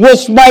 will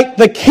smite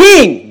the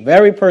king,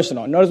 very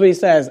personal. Notice what he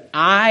says,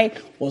 I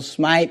will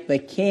smite the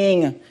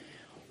king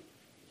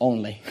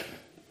only.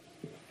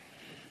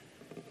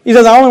 He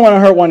says, I only want to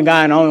hurt one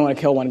guy, and I only want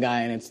to kill one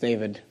guy, and it's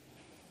David.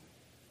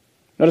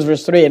 Notice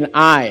verse 3, and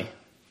I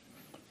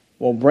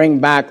will bring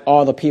back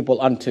all the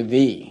people unto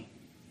thee.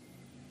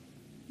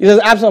 He says,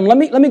 Absalom, let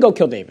me go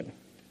kill David.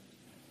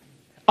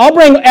 I'll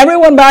bring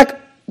everyone back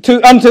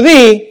unto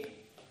thee,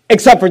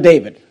 except for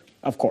David,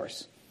 of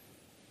course.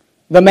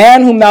 The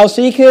man whom thou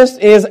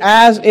seekest is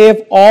as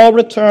if all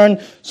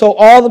return, so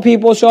all the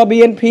people shall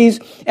be in peace.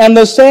 And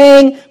the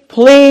saying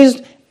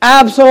pleased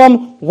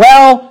Absalom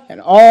well,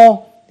 and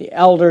all the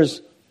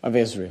elders of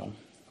Israel.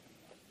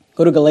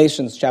 Go to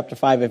Galatians chapter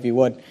 5, if you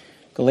would.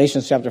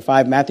 Galatians chapter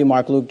 5, Matthew,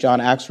 Mark, Luke,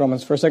 John, Acts,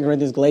 Romans, 1 2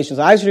 Corinthians, Galatians.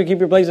 I asked you to keep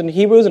your place in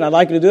Hebrews, and I'd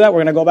like you to do that.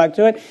 We're going to go back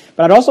to it.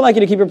 But I'd also like you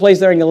to keep your place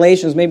there in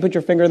Galatians. Maybe put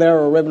your finger there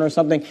or a ribbon or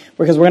something,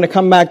 because we're going to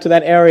come back to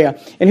that area.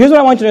 And here's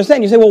what I want you to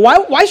understand. You say, well,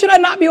 why should I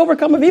not be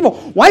overcome of evil?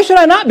 Why should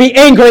I not be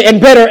angry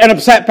and bitter and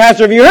upset,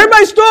 Pastor, if you heard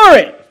my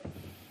story?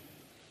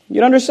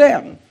 You'd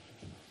understand.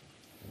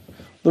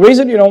 The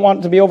reason you don't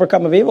want to be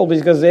overcome of evil is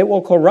because it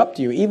will corrupt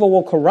you. Evil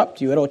will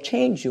corrupt you. It'll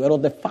change you. It'll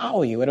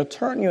defile you. It'll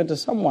turn you into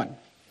someone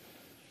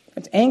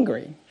that's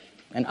angry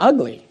and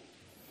ugly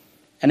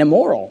and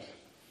immoral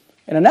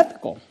and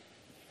unethical.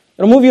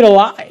 It'll move you to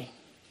lie.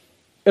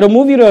 It'll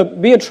move you to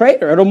be a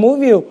traitor. It'll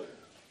move you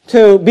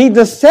to be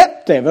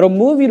deceptive. It'll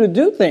move you to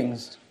do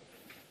things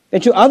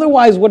that you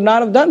otherwise would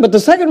not have done. But the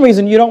second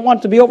reason you don't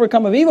want to be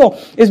overcome of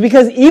evil is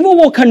because evil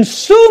will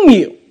consume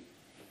you.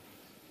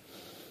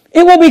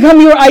 It will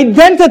become your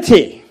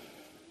identity.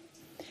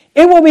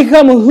 It will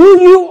become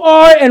who you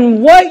are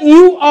and what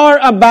you are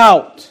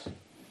about.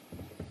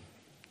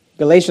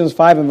 Galatians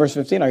 5 and verse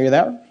 15. Are you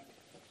there?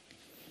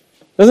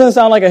 Doesn't it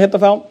sound like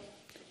Ahithophel?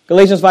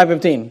 Galatians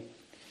 5:15.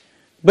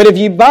 But if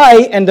you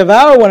bite and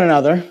devour one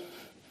another,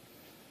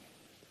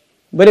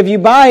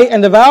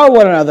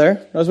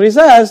 notice what he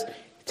says,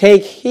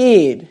 take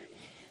heed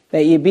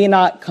that ye be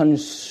not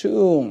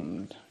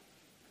consumed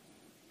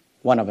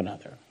one of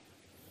another.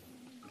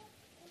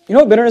 You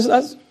know what bitterness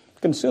does?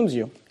 It consumes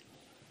you.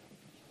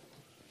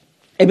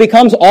 It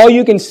becomes all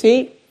you can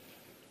see.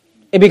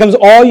 It becomes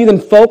all you can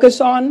focus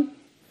on.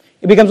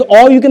 It becomes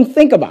all you can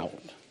think about.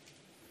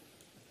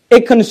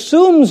 It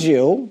consumes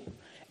you,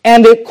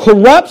 and it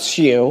corrupts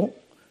you.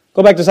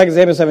 Go back to 2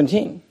 Samuel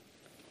 17.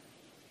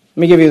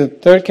 Let me give you the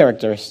third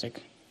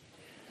characteristic.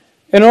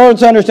 In order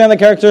to understand the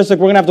characteristic,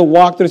 we're going to have to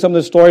walk through some of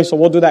the stories, so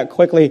we'll do that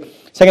quickly.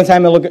 2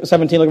 Samuel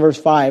 17, look at verse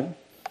 5.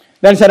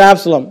 Then said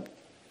Absalom,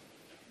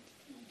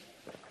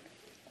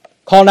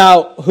 call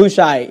now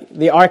Hushai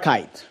the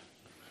Archite.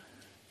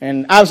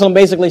 And Absalom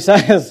basically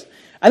says,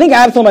 I think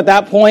Absalom at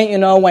that point,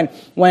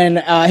 when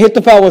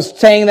Ahithophel was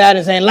saying that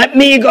and saying, let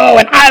me go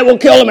and I will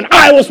kill him and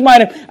I will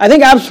smite him. I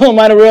think Absalom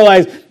might have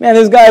realized, man,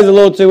 this guy's a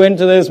little too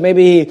into this.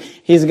 Maybe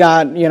he's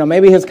got,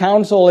 maybe his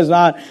counsel is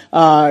not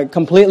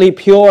completely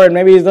pure and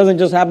maybe he doesn't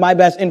just have my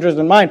best interest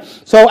in mind.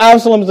 So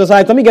Absalom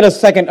decides, let me get a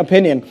second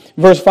opinion.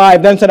 Verse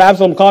 5, then said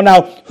Absalom, call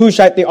now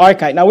Hushai the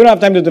Archite. Now we don't have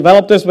time to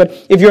develop this,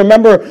 but if you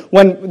remember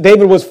when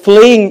David was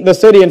fleeing the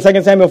city in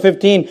 2 Samuel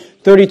 15,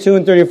 32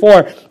 and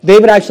 34,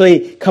 David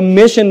actually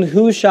commissioned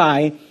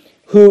Hushai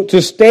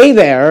to stay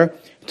there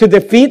to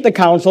defeat the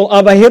counsel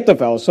of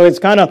Ahithophel. So it's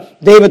kind of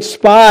David's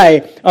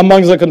spy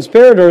amongst the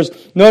conspirators.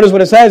 Notice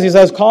what it says. He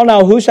says, call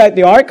now Hushai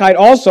the Archite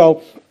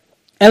also,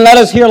 and let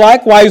us hear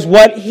likewise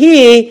what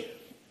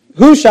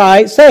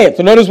Hushai saith.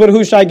 So notice what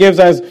Hushai gives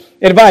as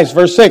advice.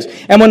 Verse 6.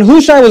 And when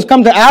Hushai was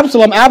come to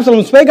Absalom,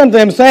 Absalom spake unto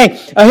him, saying,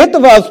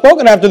 Ahithophel hath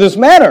spoken after this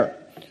manner.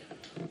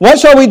 What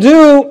shall we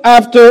do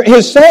after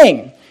his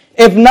saying?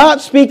 If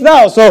not, speak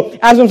thou. So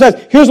Absalom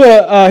says, here's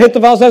what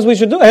Ahithophel says we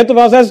should do.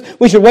 Ahithophel says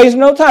we should waste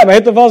no time.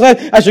 Ahithophel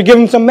says I should give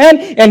him some men,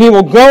 and he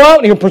will go out,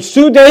 and he'll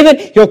pursue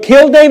David, he'll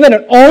kill David,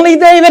 and only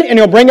David, and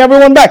he'll bring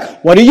everyone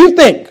back. What do you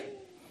think?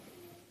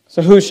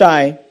 So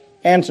Hushai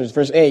answers,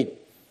 verse 8.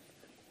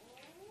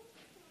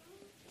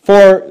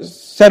 For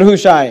said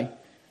Hushai,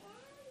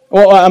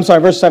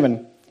 verse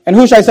 7. And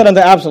Hushai said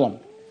unto Absalom,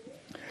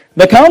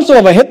 the counsel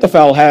of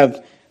Ahithophel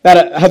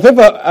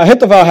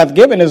Ahithophel hath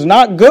given is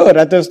not good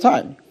at this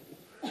time.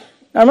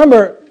 Now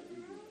remember,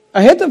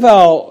 asking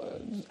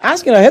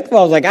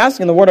Ahithophel is like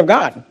asking the word of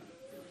God.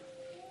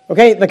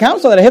 Okay, the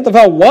counsel that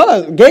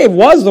Ahithophel gave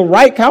was the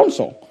right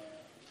counsel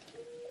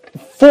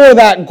for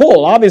that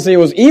goal. Obviously it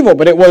was evil,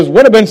 but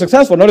would have been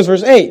successful. Notice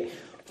verse 8.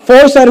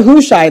 For said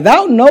Hushai,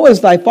 thou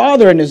knowest thy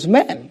father and his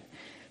men,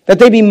 that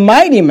they be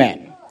mighty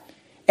men,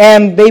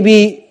 and they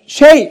be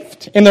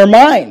chafed in their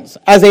minds,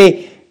 as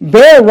a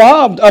bear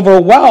robbed of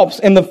her whelps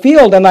in the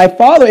field, and thy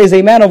father is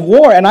a man of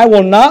war, and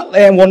will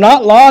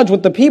not lodge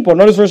with the people.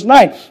 Notice verse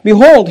 9.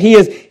 Behold, he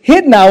is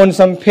hid now in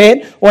some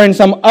pit or in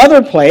some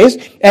other place,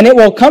 and it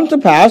will come to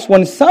pass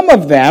when some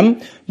of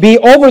them be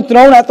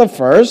overthrown at the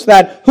first,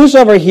 that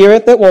whosoever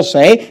heareth it will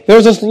say, there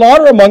is a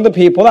slaughter among the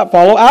people that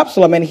follow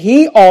Absalom. And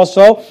he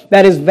also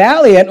that is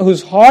valiant,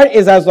 whose heart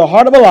is as the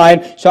heart of a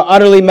lion, shall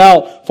utterly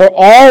melt. For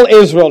all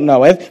Israel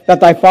knoweth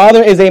that thy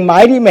father is a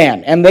mighty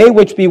man, and they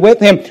which be with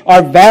him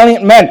are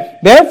valiant men.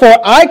 Therefore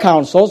I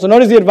counsel, so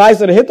notice the advice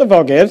that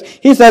Ahithophel gives.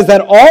 He says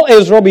that all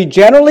Israel be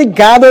generally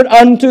gathered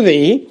unto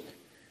thee.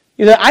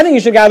 He said, I think you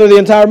should gather the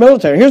entire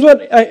military. Here's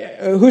what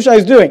Hushai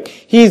is doing.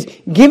 He's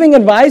giving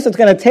advice that's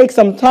going to take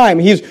some time.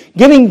 He's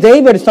giving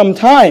David some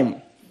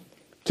time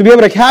to be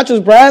able to catch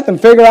his breath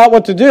and figure out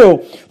what to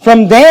do.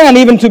 From Dan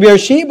even to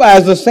Beersheba,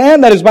 as the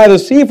sand that is by the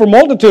sea for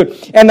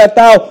multitude, and that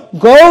thou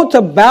go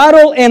to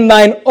battle in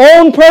thine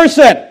own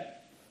person.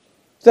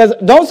 He says,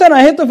 don't send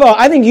Ahithophel.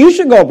 I think you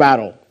should go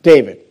battle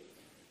David.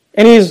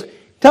 And he's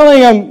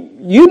telling him,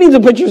 you need to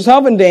put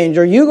yourself in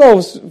danger. You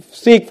go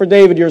seek for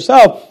David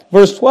yourself.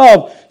 Verse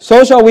 12,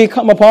 so shall we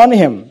come upon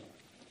him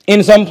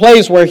in some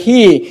place where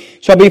he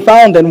shall be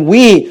found, and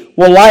we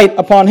will light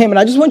upon him. And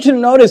I just want you to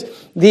notice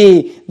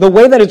the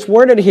way that it's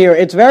worded here.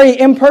 It's very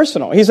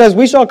impersonal. He says,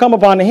 we shall come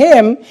upon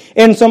him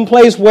in some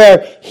place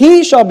where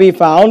he shall be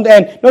found.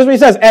 And notice what he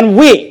says, and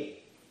we.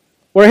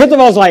 Where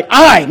Ahithophel's like,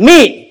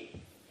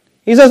 me.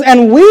 He says,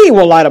 and we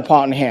will light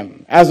upon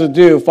him, as the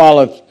dew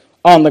falleth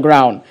on the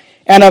ground.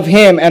 And of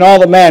him and all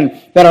the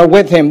men that are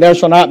with him, there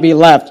shall not be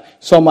left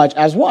so much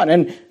as one.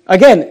 And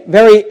again,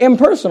 very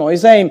impersonal.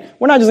 He's saying,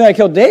 we're not just going to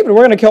kill David,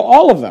 we're going to kill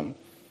all of them.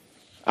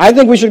 I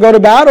think we should go to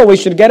battle. We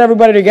should get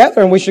everybody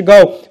together and we should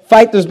go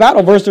fight this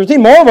battle. Verse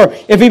 13, moreover,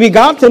 if he be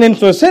gotten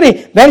into a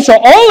city, then shall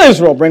all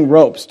Israel bring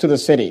ropes to the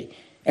city,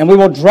 and we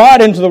will draw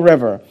it into the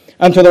river,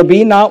 until there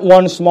be not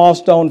one small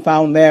stone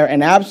found there.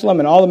 And Absalom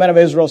and all the men of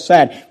Israel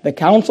said, the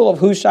counsel of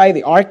Hushai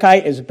the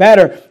Archite is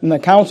better than the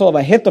counsel of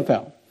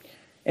Ahithophel.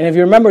 And if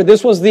you remember,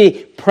 this was the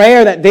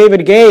prayer that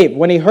David gave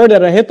when he heard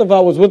that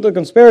Ahithophel was with the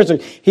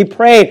conspirators. He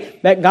prayed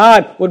that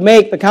God would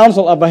make the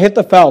counsel of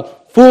Ahithophel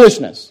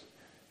foolishness.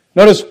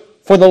 Notice,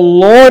 for the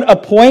Lord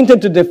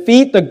appointed to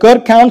defeat the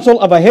good counsel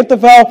of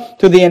Ahithophel,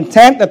 to the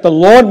intent that the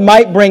Lord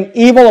might bring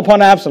evil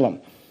upon Absalom.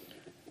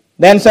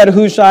 Then said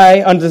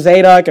Hushai unto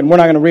Zadok, and we're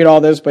not going to read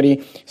all this, but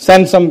he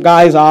sends some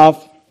guys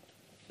off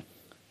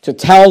to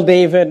tell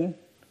David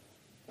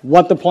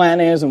what the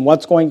plan is and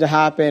what's going to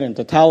happen, and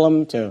to tell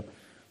him to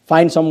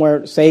find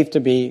somewhere safe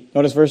to be.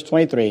 Notice verse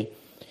 23.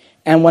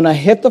 And when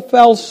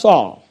Ahithophel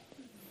saw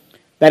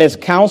that his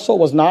counsel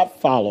was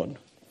not followed,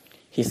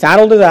 he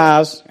saddled his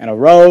ass and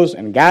arose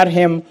and gat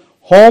him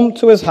home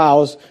to his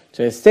house,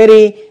 to his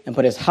city, and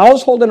put his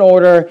household in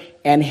order,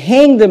 and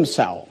hanged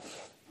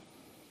himself,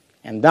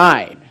 and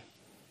died,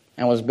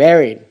 and was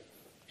buried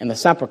in the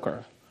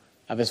sepulchre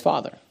of his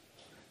father.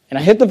 And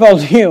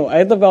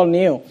Ahithophel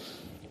knew.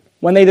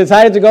 When they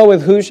decided to go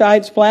with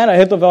Hushai's plan,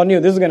 Ahithophel knew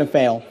this is going to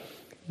fail.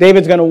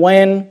 David's going to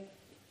win.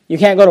 You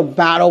can't go to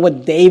battle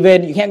with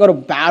David. You can't go to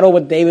battle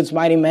with David's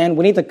mighty men.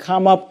 We need to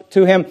come up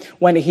to him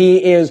when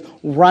he is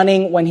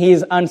running, when he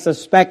is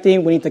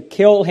unsuspecting. We need to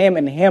kill him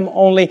and him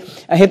only.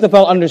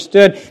 Ahithophel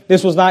understood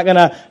this was not going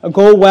to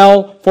go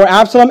well for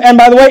Absalom. And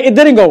by the way, it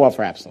didn't go well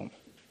for Absalom.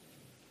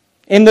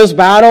 In this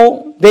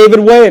battle, David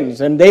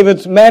wins, and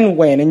David's men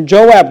win, and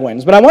Joab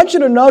wins. But I want you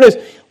to notice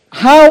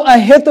how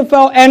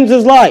Ahithophel ends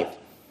his life.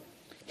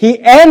 He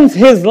ends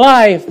his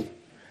life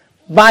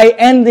by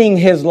ending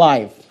his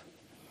life.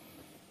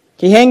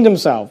 He hanged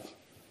himself,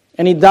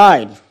 and he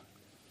died,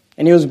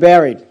 and he was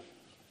buried.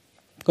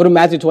 Go to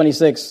Matthew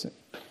 26.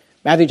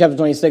 Matthew chapter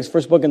 26,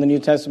 first book in the New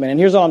Testament. And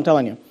here's all I'm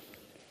telling you.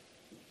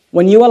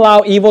 When you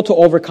allow evil to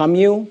overcome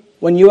you,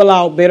 when you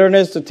allow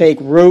bitterness to take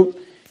root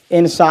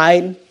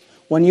inside,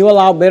 when you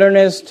allow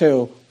bitterness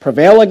to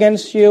prevail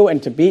against you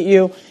and to beat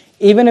you,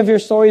 even if your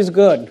story is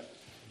good,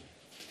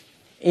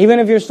 even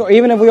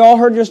if we all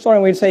heard your story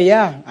and we'd say,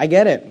 yeah, I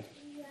get it.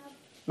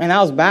 Man,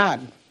 that was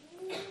bad.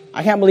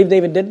 I can't believe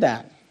David did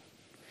that.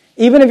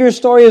 Even if your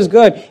story is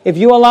good, if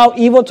you allow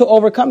evil to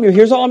overcome you,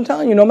 here's all I'm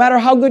telling you. No matter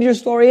how good your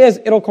story is,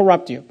 it'll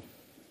corrupt you.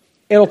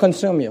 It'll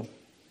consume you.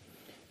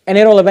 And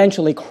it'll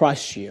eventually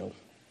crush you.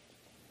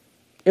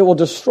 It will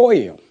destroy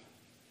you.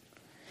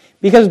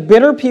 Because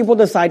bitter people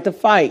decide to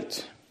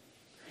fight.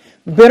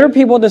 Bitter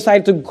people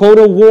decide to go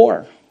to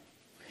war.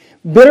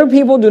 Bitter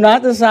people do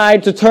not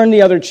decide to turn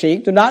the other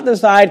cheek, do not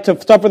decide to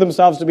suffer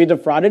themselves to be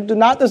defrauded, do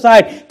not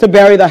decide to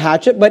bury the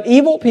hatchet, but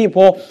evil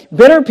people,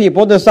 bitter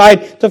people,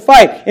 decide to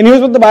fight. And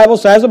here's what the Bible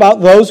says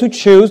about those who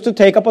choose to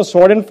take up a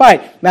sword and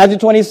fight. Matthew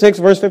 26,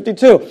 verse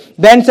 52.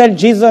 Then said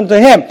Jesus unto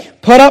him,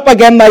 put up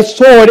again thy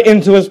sword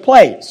into his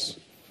place.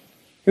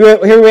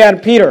 Here we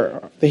had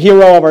Peter, the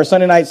hero of our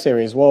Sunday night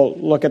series. We'll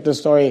look at this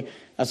story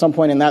at some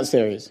point in that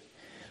series.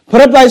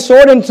 Put up thy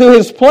sword into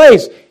his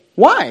place.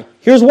 Why?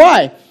 Here's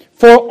why.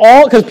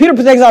 Because Peter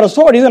takes out a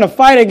sword, he's going to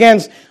fight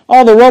against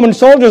all the Roman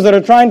soldiers that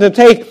are trying to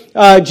take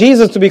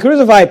Jesus to be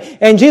crucified.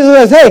 And Jesus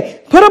says,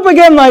 hey, put up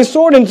again thy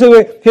sword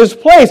into his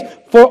place,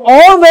 for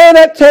all they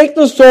that take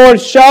the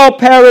sword shall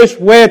perish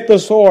with the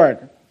sword.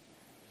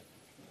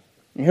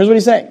 And here's what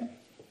he's saying.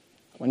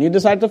 When you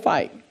decide to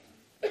fight,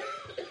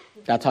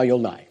 that's how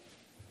you'll die,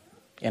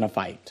 in a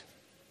fight.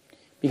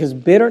 Because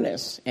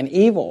bitterness and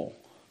evil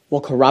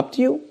will corrupt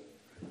you,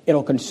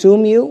 it'll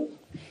consume you,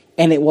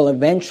 and it will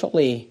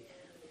eventually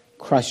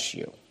crush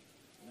you.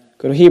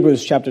 Go to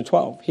Hebrews chapter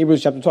 12.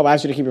 Hebrews chapter 12. I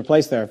ask you to keep your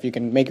place there if you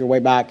can make your way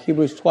back.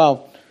 Hebrews 12.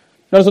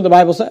 Notice what the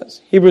Bible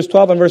says. Hebrews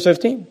 12 and verse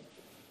 15.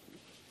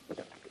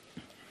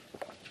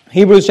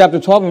 Hebrews chapter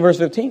 12 and verse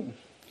 15.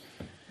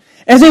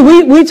 And see,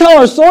 we tell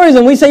our stories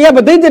and we say, yeah,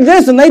 but they did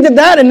this and they did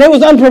that and it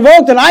was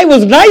unprovoked and I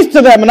was nice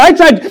to them and I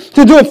tried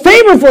to do a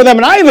favor for them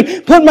and I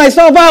even put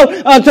myself out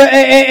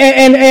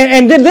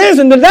and did this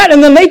and did that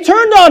and then they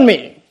turned on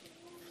me.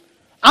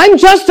 I'm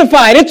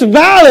justified. It's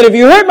valid. If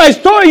you heard my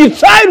story, you'd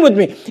side with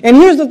me. And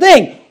here's the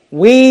thing.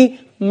 We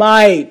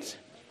might.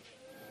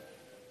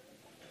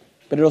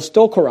 But it'll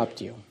still corrupt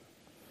you.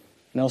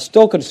 And it'll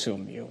still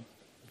consume you.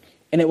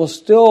 And it will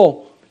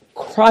still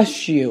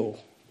crush you.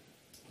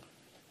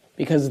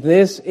 Because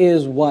this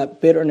is what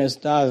bitterness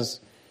does.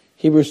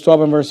 Hebrews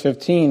 12 and verse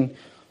 15.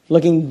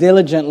 Looking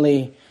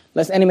diligently,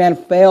 lest any man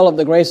fail of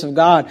the grace of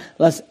God,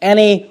 lest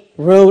any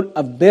root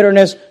of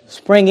bitterness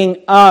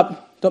springing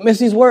up. Don't miss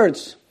these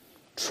words.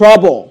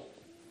 Trouble.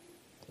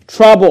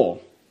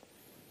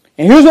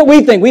 And here's what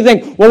we think. We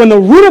think, well, when the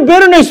root of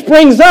bitterness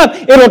springs up,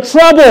 it'll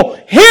trouble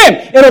him.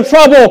 It'll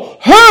trouble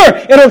her.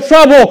 It'll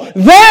trouble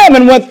them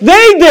and what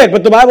they did.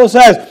 But the Bible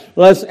says,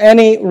 lest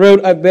any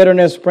root of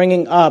bitterness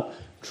springing up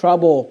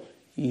trouble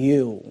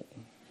you.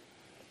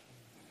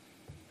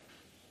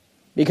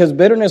 Because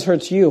bitterness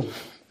hurts you.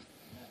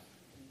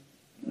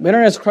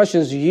 Bitterness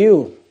crushes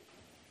you,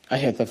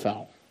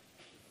 Ahithophel.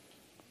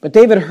 But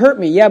David hurt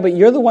me. Yeah, but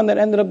you're the one that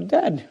ended up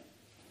dead.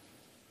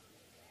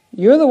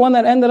 You're the one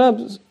that ended up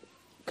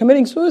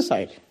committing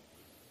suicide.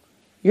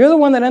 You're the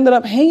one that ended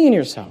up hanging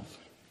yourself.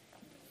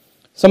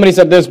 Somebody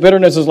said this,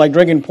 bitterness is like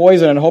drinking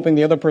poison and hoping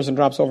the other person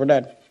drops over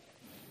dead.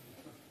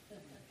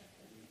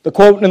 The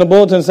quote in the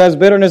bulletin says,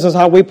 bitterness is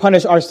how we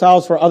punish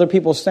ourselves for other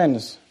people's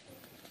sins.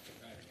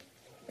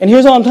 And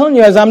here's all I'm telling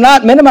you is I'm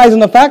not minimizing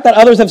the fact that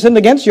others have sinned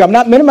against you. I'm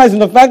not minimizing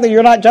the fact that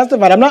you're not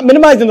justified. I'm not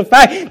minimizing the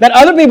fact that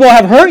other people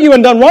have hurt you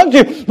and done wrong to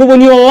you. But when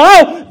you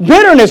allow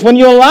bitterness, when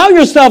you allow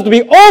yourself to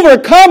be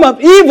overcome of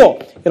evil,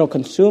 it'll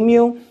consume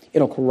you,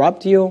 it'll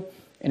corrupt you,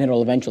 and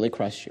it'll eventually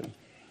crush you.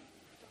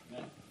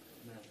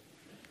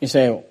 You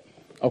say,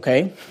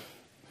 okay,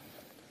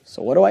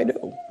 so what do I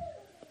do?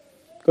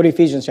 Go to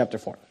Ephesians chapter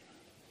 4.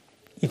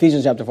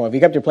 Ephesians chapter 4. If you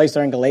kept your place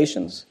there in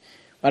Galatians,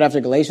 right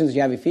after Galatians,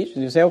 you have Ephesians.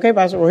 You say, okay,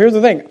 Pastor, well, here's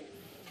the thing.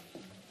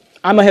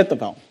 I'm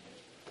Ahithophel.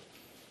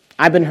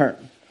 I've been hurt.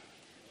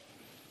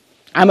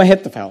 I'm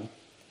Ahithophel.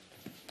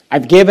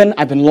 I've given,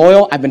 I've been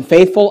loyal, I've been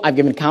faithful, I've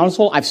given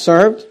counsel, I've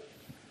served.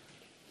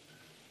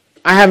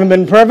 I haven't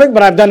been perfect,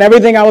 but I've done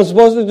everything I was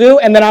supposed to do,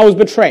 and then I was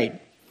betrayed.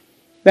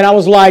 Then I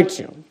was lied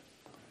to.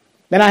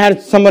 Then I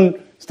had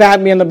someone stab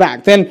me in the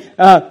back. Then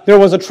there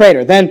was a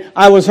traitor. Then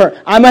I was hurt.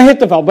 I'm a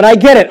Ahithophel, but I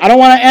get it. I don't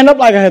want to end up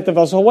like a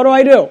Ahithophel, so what do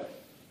I do?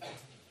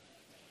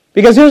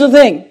 Because here's the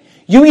thing.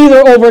 You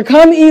either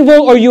overcome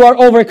evil or you are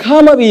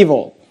overcome of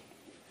evil.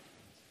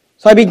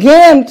 So I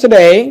began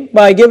today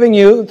by giving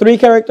you 3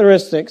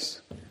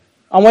 characteristics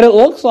on what it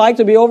looks like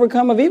to be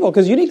overcome of evil.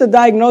 Because you need to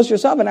diagnose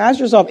yourself and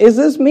ask yourself, is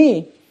this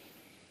me?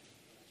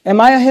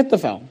 Am I a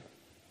Ahithophel?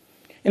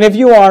 And if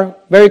you are,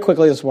 very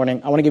quickly this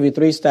morning, I want to give you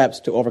 3 steps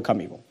to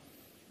overcome evil.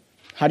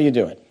 How do you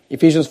do it?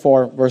 Ephesians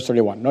 4, verse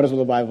 31. Notice what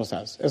the Bible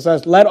says. It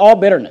says, let all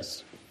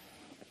bitterness,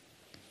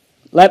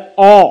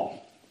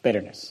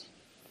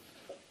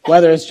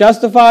 whether it's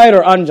justified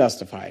or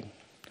unjustified,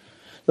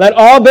 let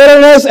all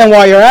bitterness, and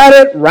while you're at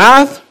it,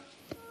 wrath,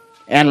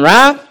 and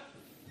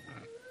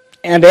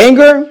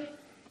anger,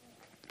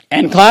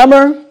 and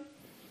clamor,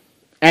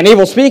 and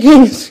evil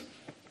speakings.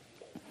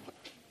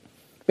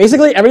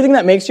 Basically, everything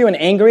that makes you an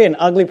angry and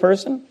ugly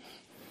person.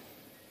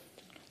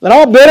 Let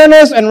all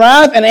bitterness, and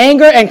wrath, and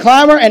anger, and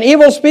clamor, and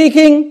evil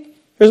speaking.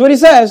 Here's what he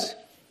says.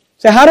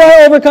 Say, how do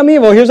I overcome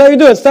evil? Here's how you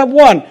do it. Step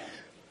 1.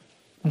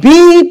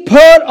 Be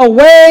put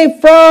away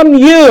from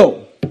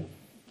you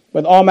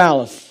with all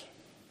malice.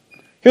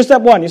 Here's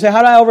step 1. You say,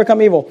 how do I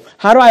overcome evil?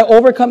 How do I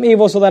overcome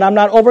evil so that I'm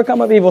not overcome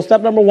of evil?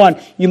 Step number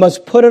 1, you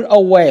must put it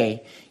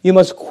away. You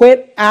must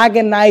quit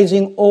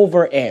agonizing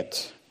over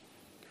it.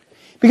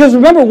 Because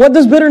remember, what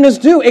does bitterness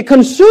do? It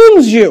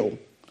consumes you.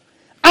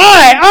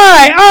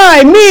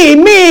 I,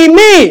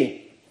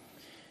 me.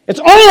 It's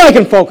all I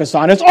can focus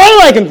on. It's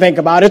all I can think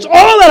about. It's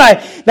all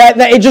that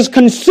it just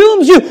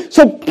consumes you.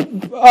 So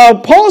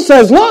Paul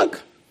says,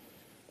 look,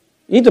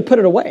 you need to put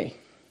it away.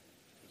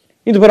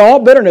 You need to put all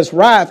bitterness,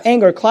 wrath,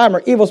 anger,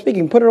 clamor, evil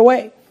speaking, put it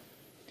away.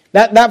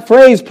 That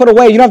phrase, put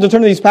away, you don't have to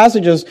turn to these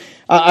passages.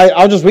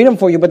 I'll just read them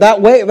for you. But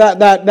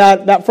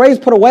that phrase,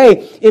 put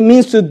away, it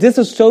means to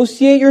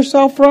disassociate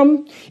yourself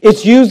from.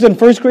 It's used in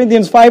 1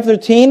 Corinthians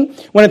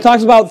 5:13 when it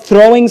talks about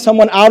throwing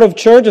someone out of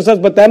church. It says,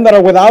 but them that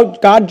are without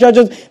God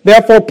judges,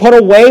 therefore put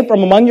away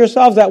from among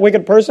yourselves that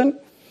wicked person.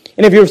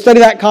 And if you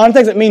study that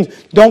context, it means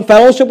don't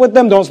fellowship with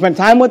them, don't spend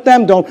time with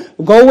them,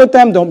 don't go with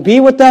them, don't be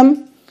with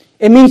them.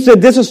 It means to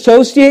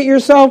disassociate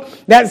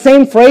yourself. That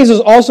same phrase is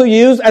also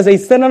used as a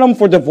synonym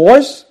for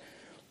divorce.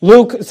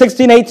 Luke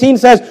 16:18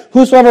 says,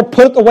 whosoever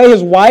putteth away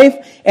his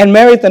wife and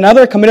marrieth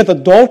another committeth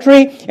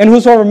adultery, and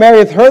whosoever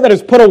marrieth her that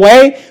is put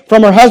away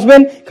from her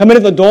husband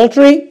committeth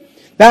adultery.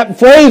 That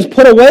phrase,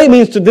 put away,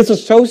 means to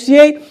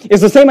disassociate.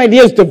 It's the same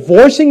idea as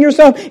divorcing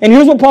yourself. And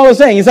here's what Paul is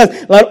saying. He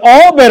says, let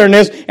all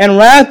bitterness and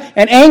wrath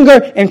and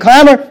anger and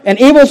clamor and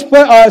evil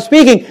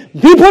speaking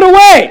be put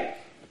away.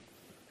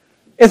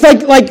 It's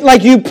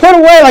like you put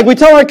away, like we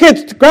tell our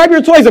kids, grab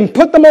your toys and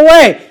put them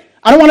away.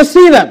 I don't want to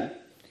see them.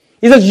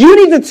 He says you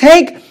need to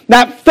take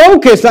that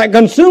focus that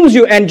consumes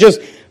you and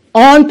just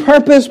on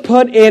purpose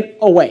put it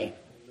away.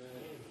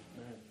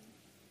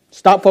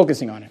 Stop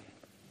focusing on it.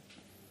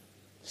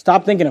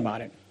 Stop thinking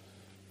about it.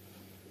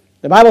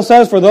 The Bible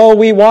says, for though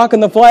we walk in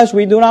the flesh,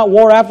 we do not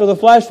war after the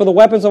flesh, for the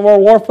weapons of our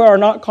warfare are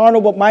not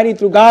carnal, but mighty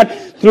through God,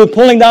 through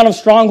pulling down of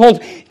strongholds,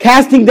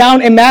 casting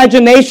down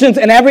imaginations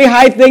and every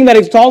high thing that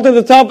exalteth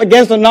itself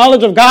against the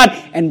knowledge of God,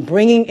 and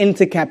bringing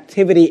into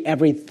captivity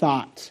every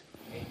thought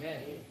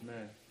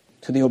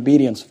to the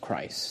obedience of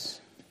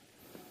Christ.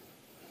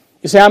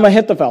 You say, I'm a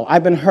Ahithophel.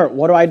 I've been hurt.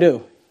 What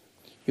do?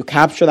 You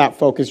capture that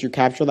focus, you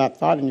capture that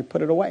thought, and you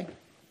put it away.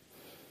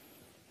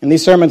 In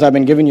these sermons, I've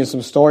been giving you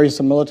some stories,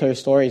 some military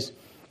stories.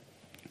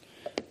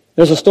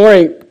 There's a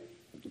story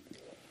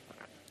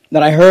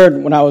that I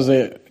heard when I was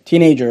a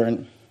teenager,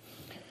 and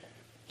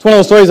it's one of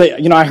those stories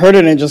that, I heard it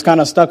and it just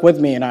kind of stuck with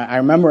me, and I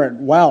remember it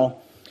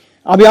well.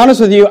 I'll be honest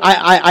with you,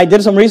 I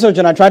did some research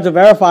and I tried to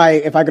verify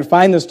if I could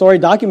find the story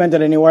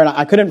documented anywhere, and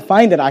I couldn't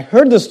find it. I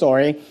heard the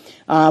story,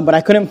 but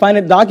I couldn't find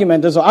it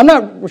documented. So I'm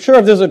not sure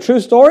if this is a true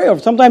story, or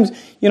sometimes,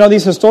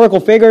 these historical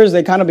figures,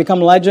 they kind of become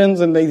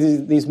legends and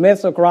these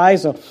myths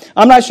arise. So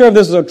I'm not sure if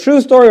this is a true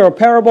story or a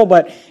parable,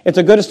 but it's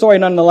a good story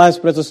nonetheless.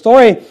 But it's a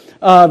story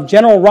of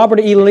General Robert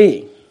E.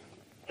 Lee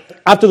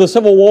after the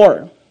Civil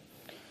War.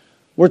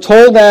 We're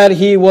told that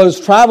he was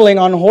traveling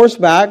on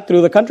horseback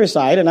through the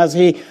countryside, and as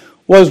he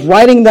was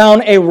riding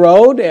down a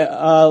road,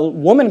 a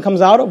woman comes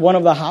out of one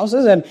of the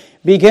houses and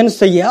begins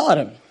to yell at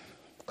him,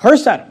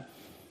 curse at him,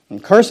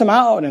 and curse him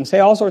out and say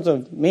all sorts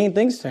of mean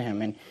things to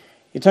him. And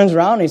he turns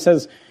around and he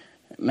says,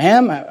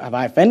 ma'am, have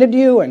I offended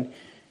you? And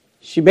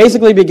she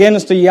basically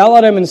begins to yell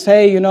at him and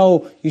say,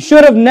 you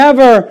should have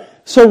never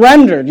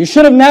surrendered. You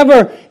should have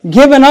never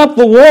given up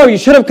the war. You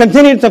should have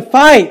continued to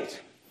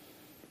fight.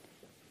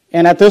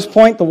 And at this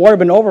point, the war had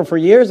been over for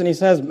years, and he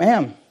says,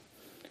 ma'am,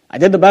 I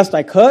did the best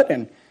I could,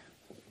 and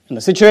in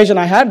the situation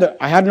I had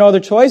no other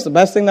choice. The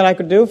best thing that I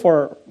could do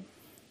for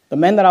the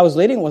men that I was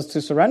leading was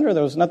to surrender.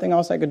 There was nothing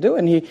else I could do.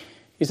 And he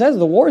says,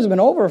 the war has been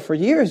over for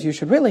years. You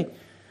should really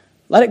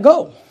let it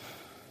go.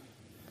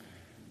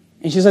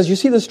 And she says, you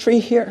see this tree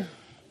here?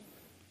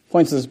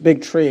 Points to this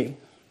big tree,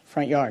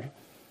 front yard.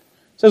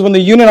 Says, when the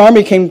Union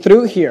Army came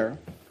through here,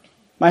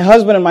 My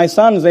husband and my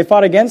sons, they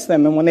fought against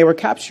them, and when they were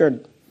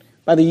captured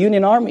by the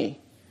Union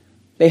Army,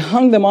 they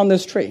hung them on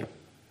this tree.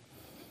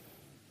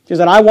 She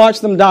said, I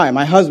watched them die.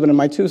 My husband and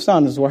my 2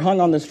 sons were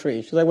hung on this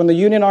tree. She said, when the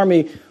Union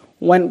Army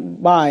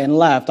went by and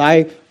left,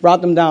 I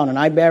brought them down and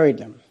I buried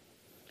them.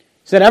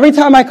 She said, every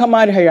time I come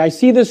out here, I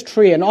see this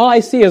tree, and all I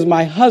see is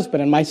my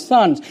husband and my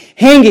sons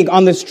hanging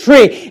on this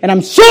tree. And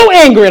I'm so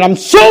angry, and I'm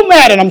so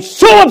mad, and I'm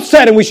so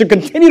upset, and we should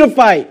continue to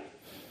fight.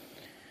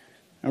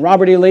 And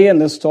Robert E. Lee in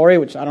this story,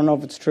 which I don't know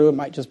if it's true, it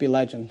might just be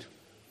legend,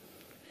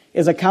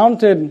 is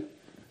accounted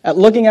at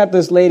looking at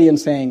this lady and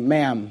saying,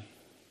 ma'am,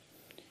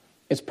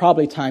 it's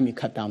probably time you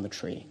cut down the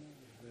tree.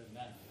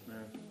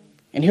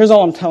 And here's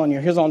all I'm telling you.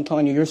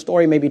 Your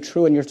story may be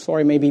true and your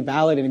story may be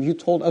valid. And if you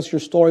told us your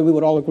story, we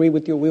would all agree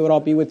with you. We would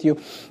all be with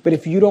you. But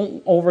if you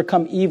don't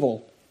overcome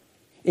evil,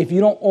 it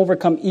will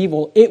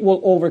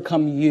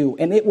overcome you.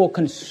 And it will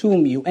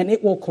consume you. And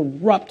it will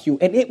corrupt you.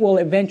 And it will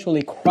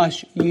eventually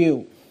crush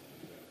you.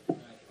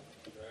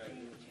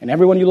 And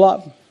everyone you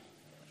love.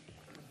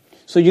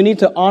 So you need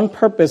to, on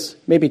purpose,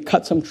 maybe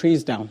cut some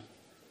trees down.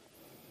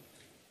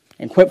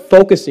 And quit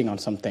focusing on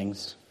some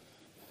things.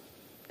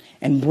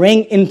 And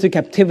bring into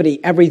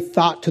captivity every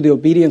thought to the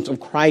obedience of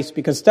Christ.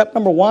 Because step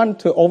number 1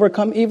 to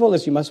overcome evil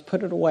is you must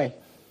put it away.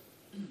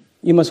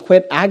 You must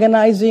quit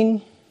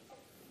agonizing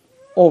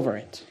over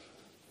it.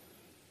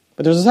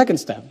 But there's a second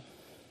step.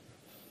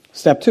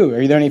 Step 2.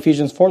 Are you there in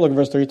Ephesians 4? Look at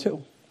verse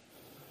 32.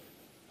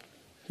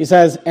 He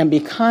says, and be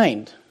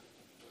kind.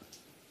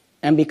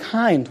 And be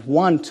kind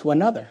one to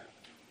another.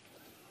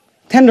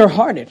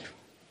 Tender-hearted.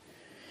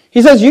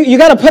 He says you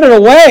got to put it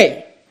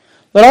away.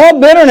 Let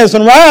all bitterness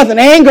and wrath and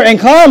anger and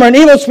clamor and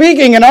evil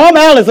speaking and all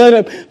malice,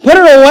 put it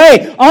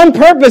away on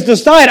purpose.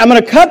 Decide, I'm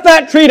going to cut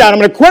that tree down. I'm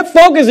going to quit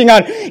focusing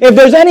on if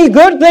there's any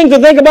good thing to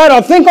think about,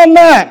 I'll think on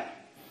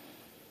that.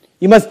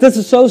 You must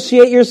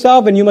disassociate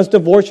yourself and you must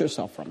divorce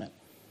yourself from it.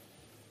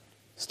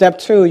 Step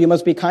 2, you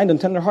must be kind and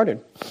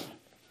tenderhearted.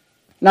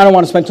 Now, I don't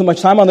want to spend too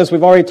much time on this.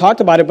 We've already talked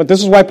about it, but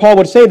this is why Paul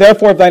would say,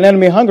 therefore, if thine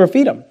enemy hunger,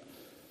 feed him.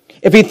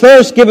 If he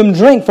thirst, give him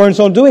drink, for in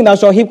so doing thou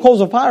shalt heap coals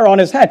of fire on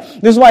his head.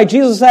 This is why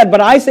Jesus said, but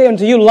I say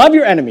unto you, love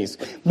your enemies.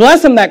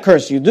 Bless them that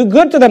curse you. Do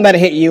good to them that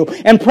hate you.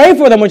 And pray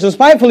for them which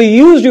despitefully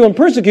use you and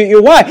persecute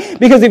you. Why?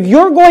 Because if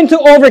you're going to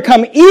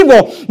overcome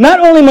evil, not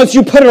only must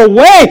you put it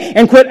away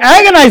and quit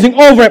agonizing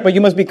over it, but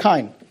you must be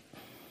kind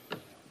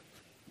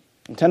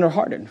and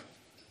tenderhearted.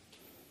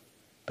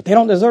 But they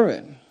don't deserve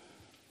it.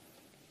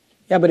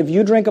 Yeah, but if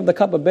you drink of the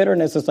cup of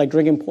bitterness, it's like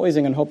drinking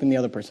poison and hoping the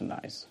other person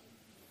dies.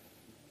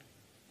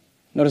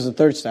 Notice the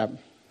third step,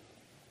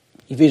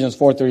 Ephesians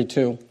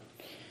 4:32.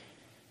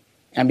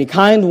 And be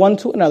kind one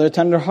to another,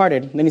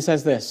 tender-hearted. And then he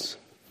says this,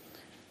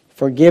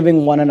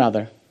 forgiving one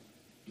another.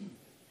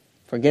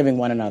 Forgiving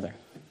one another.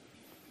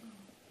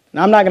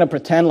 Now, I'm not going to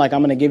pretend like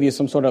I'm going to give you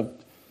some sort of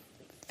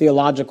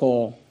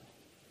theological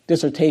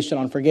dissertation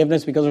on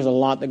forgiveness because there's a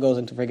lot that goes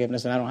into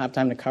forgiveness and I don't have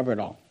time to cover it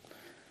all.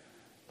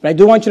 But I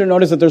do want you to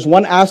notice that there's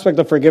one aspect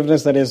of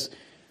forgiveness that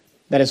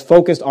is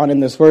focused on in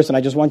this verse, and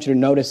I just want you to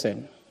notice it.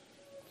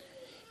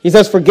 He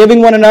says,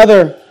 forgiving one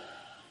another,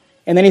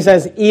 and then he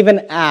says,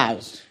 even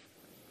as,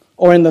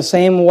 or in the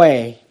same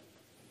way,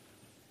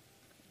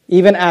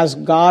 even as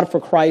God for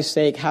Christ's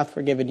sake hath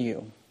forgiven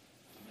you.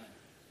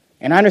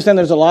 And I understand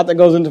there's a lot that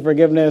goes into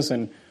forgiveness,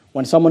 and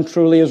when someone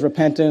truly is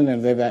repentant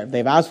and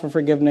they've asked for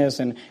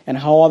forgiveness and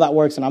how all that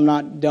works, and I'm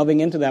not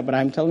delving into that, but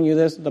I'm telling you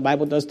this, the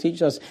Bible does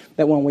teach us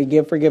that when we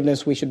give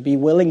forgiveness, we should be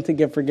willing to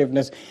give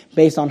forgiveness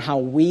based on how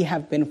we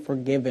have been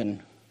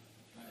forgiven.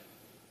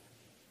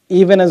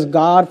 Even as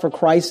God, for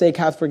Christ's sake,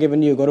 hath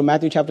forgiven you. Go to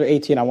Matthew chapter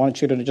 18. I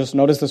want you to just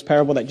notice this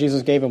parable that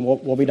Jesus gave, and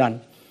we'll be done.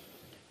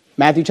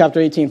 Matthew chapter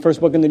 18, first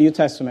book in the New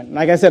Testament. And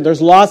like I said,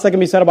 there's lots that can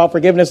be said about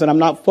forgiveness, and I'm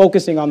not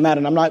focusing on that,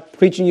 and I'm not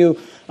preaching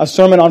you a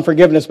sermon on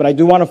forgiveness, but I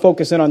do want to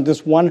focus in on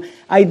this one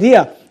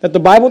idea, that the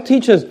Bible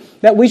teaches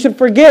that we should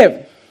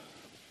forgive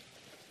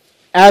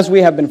as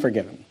we have been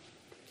forgiven.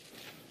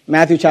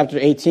 Matthew chapter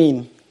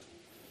 18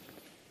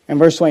 and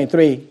verse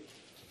 23.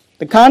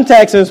 The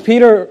context is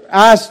Peter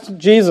asked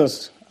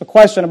Jesus a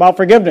question about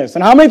forgiveness.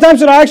 And how many times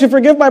should I actually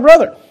forgive my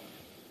brother?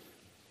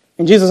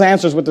 And Jesus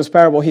answers with this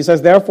parable. He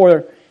says,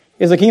 therefore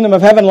is the kingdom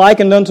of heaven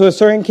likened unto a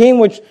certain king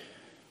which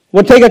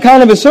would take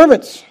account of his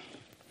servants.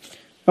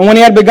 And when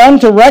he had begun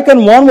to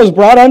reckon, one was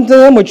brought unto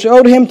him which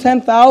owed him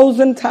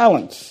 10,000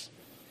 talents.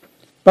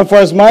 But for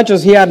as much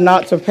as he had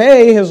not to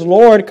pay, his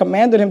Lord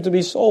commanded him to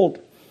be sold,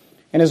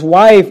 and his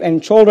wife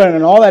and children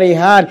and all that he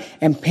had,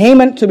 and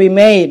payment to be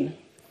made.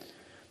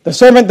 The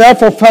servant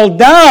therefore fell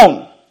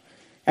down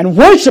and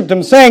worshipped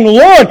him, saying,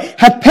 Lord,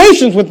 have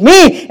patience with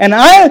me, and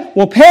I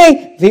will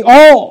pay thee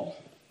all.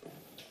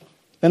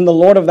 Then the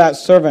Lord of that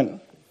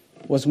servant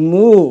was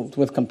moved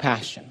with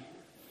compassion,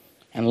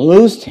 and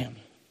loosed him,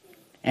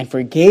 and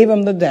forgave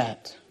him the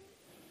debt.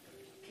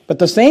 But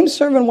the same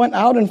servant went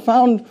out and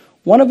found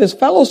one of his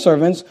fellow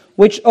servants,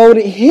 which owed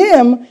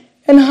him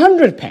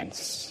 100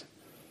 pence.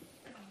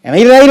 And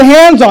he laid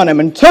hands on him,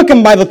 and took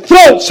him by the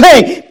throat,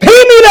 saying, pay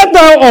me that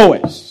thou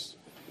owest.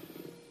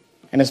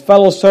 And his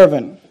fellow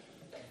servant,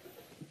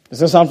 does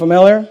this sound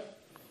familiar?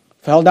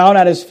 fell down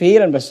at his feet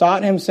and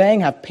besought him,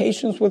 saying, have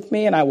patience with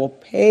me, and I will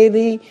pay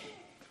thee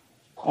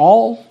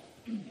all.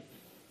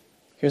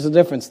 Here's the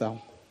difference,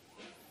 though.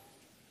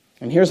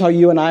 And here's how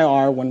you and I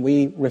are when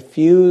we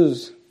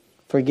refuse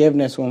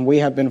forgiveness when we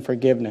have been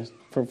forgiven.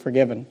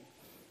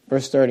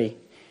 Verse 30.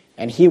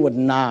 And he would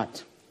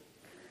not,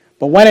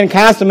 but went and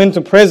cast him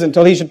into prison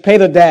till he should pay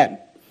the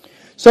debt.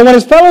 So when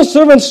his fellow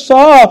servants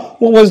saw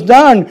what was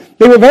done,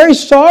 they were very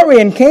sorry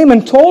and came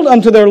and told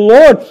unto their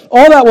Lord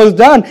all that was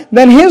done.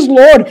 Then his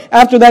Lord,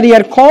 after that he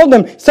had called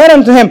them, said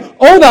unto him,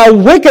 O thou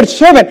wicked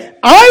servant,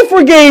 I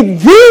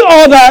forgave thee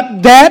all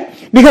that debt,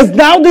 because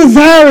thou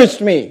desirest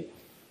me.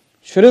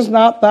 Shouldest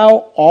not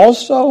thou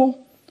also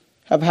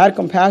have had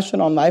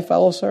compassion on thy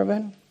fellow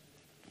servant,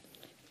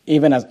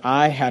 even as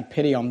I had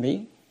pity on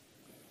thee?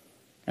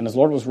 And his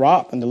Lord was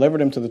wroth and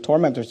delivered him to the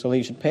tormentors till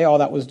he should pay all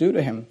that was due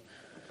to him.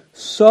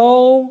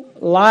 So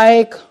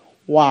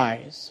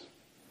likewise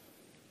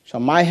shall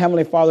my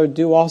heavenly Father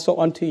do also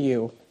unto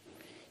you,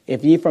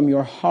 if ye from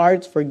your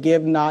hearts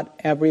forgive not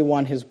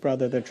everyone his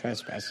brother their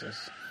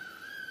trespasses.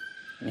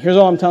 And here's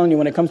all I'm telling you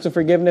when it comes to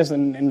forgiveness,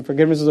 and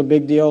forgiveness is a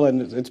big deal,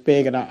 and it's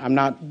big, and I'm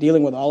not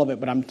dealing with all of it,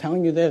 but I'm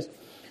telling you this.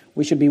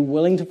 We should be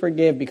willing to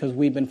forgive because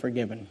we've been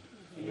forgiven.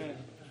 Amen.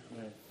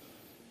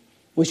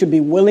 We should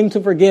be willing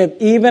to forgive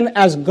even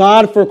as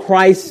God for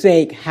Christ's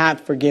sake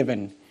hath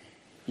forgiven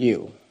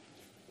you.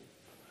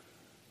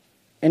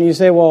 And you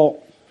say,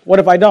 well, what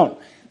if I don't?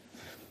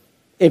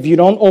 If you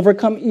don't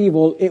overcome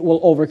evil, it will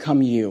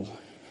overcome you.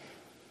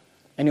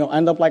 And you'll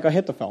end up like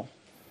Ahithophel,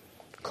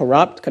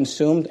 corrupt,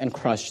 consumed, and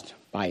crushed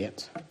by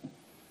it.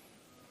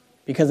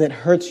 Because it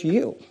hurts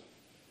you.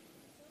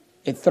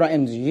 It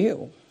threatens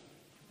you.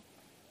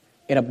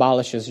 It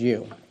abolishes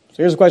you. So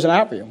here's a question I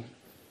have for you.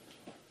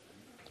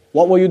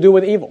 What will you do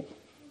with evil?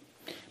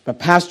 But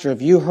Pastor,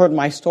 if you heard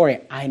my story,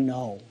 I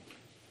know.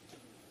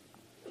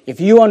 If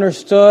you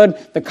understood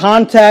the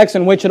context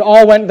in which it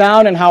all went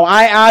down and how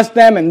I asked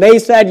them and they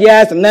said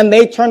yes and then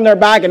they turned their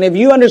back, and if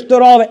you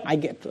understood all that, I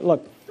get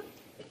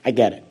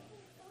it.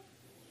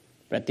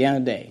 But at the end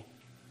of the day,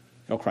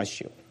 it'll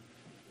crush you.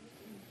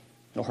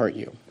 It'll hurt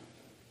you.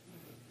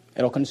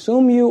 It'll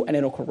consume you and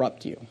it'll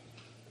corrupt you.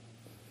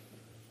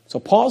 So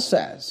Paul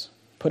says,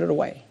 put it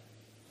away.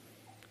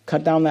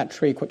 Cut down that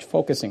tree, quit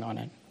focusing on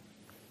it.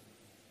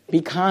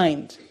 Be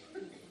kind.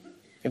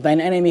 If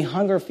thine enemy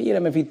hunger, feed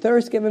him. If he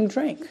thirst, give him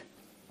drink.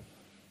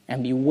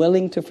 And be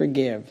willing to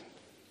forgive,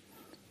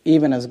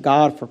 even as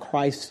God for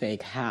Christ's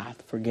sake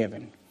hath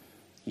forgiven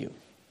you.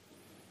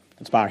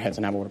 Let's bow our heads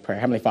and have a word of prayer.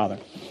 Heavenly Father,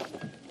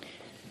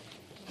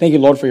 thank you,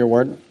 Lord, for your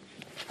word.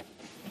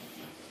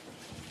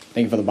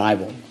 Thank you for the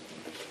Bible.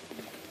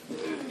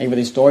 Thank you for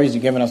these stories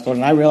you've given us, Lord.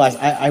 And I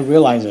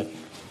realize it.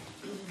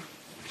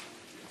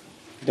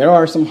 There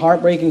are some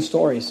heartbreaking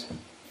stories.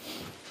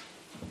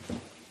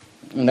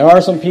 And there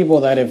are some people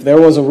that if there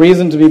was a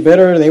reason to be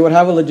bitter, they would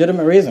have a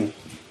legitimate reason.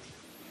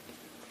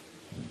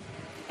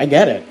 I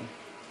get it.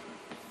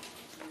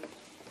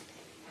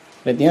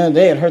 But at the end of the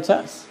day, it hurts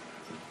us.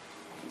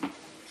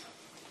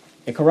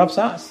 It corrupts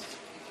us.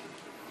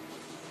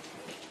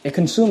 It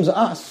consumes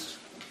us.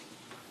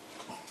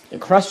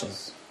 It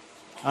crushes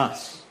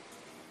us.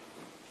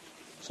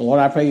 So Lord,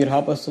 I pray you'd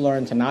help us to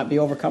learn to not be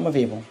overcome of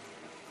evil,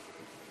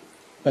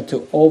 but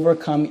to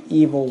overcome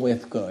evil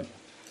with good.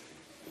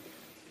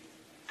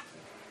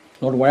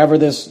 Lord, wherever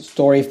this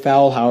story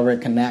fell, however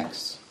it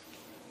connects,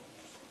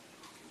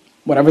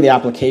 whatever the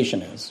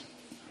application is,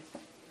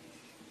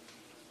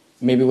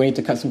 maybe we need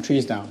to cut some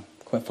trees down,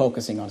 quit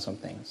focusing on some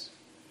things.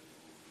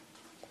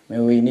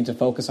 Maybe we need to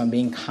focus on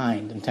being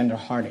kind and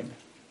tender-hearted.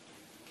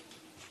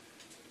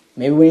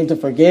 Maybe we need to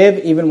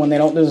forgive even when they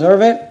don't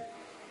deserve it,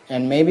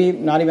 and maybe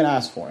not even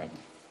ask for it.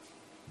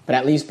 But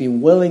at least be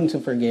willing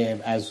to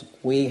forgive as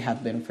we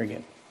have been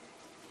forgiven.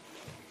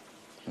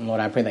 And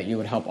Lord, I pray that you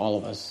would help all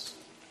of us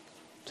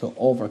to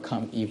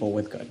overcome evil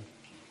with good.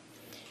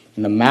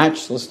 In the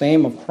matchless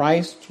name of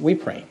Christ, we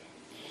pray.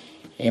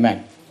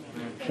 Amen.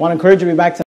 I want to encourage you to be back tonight.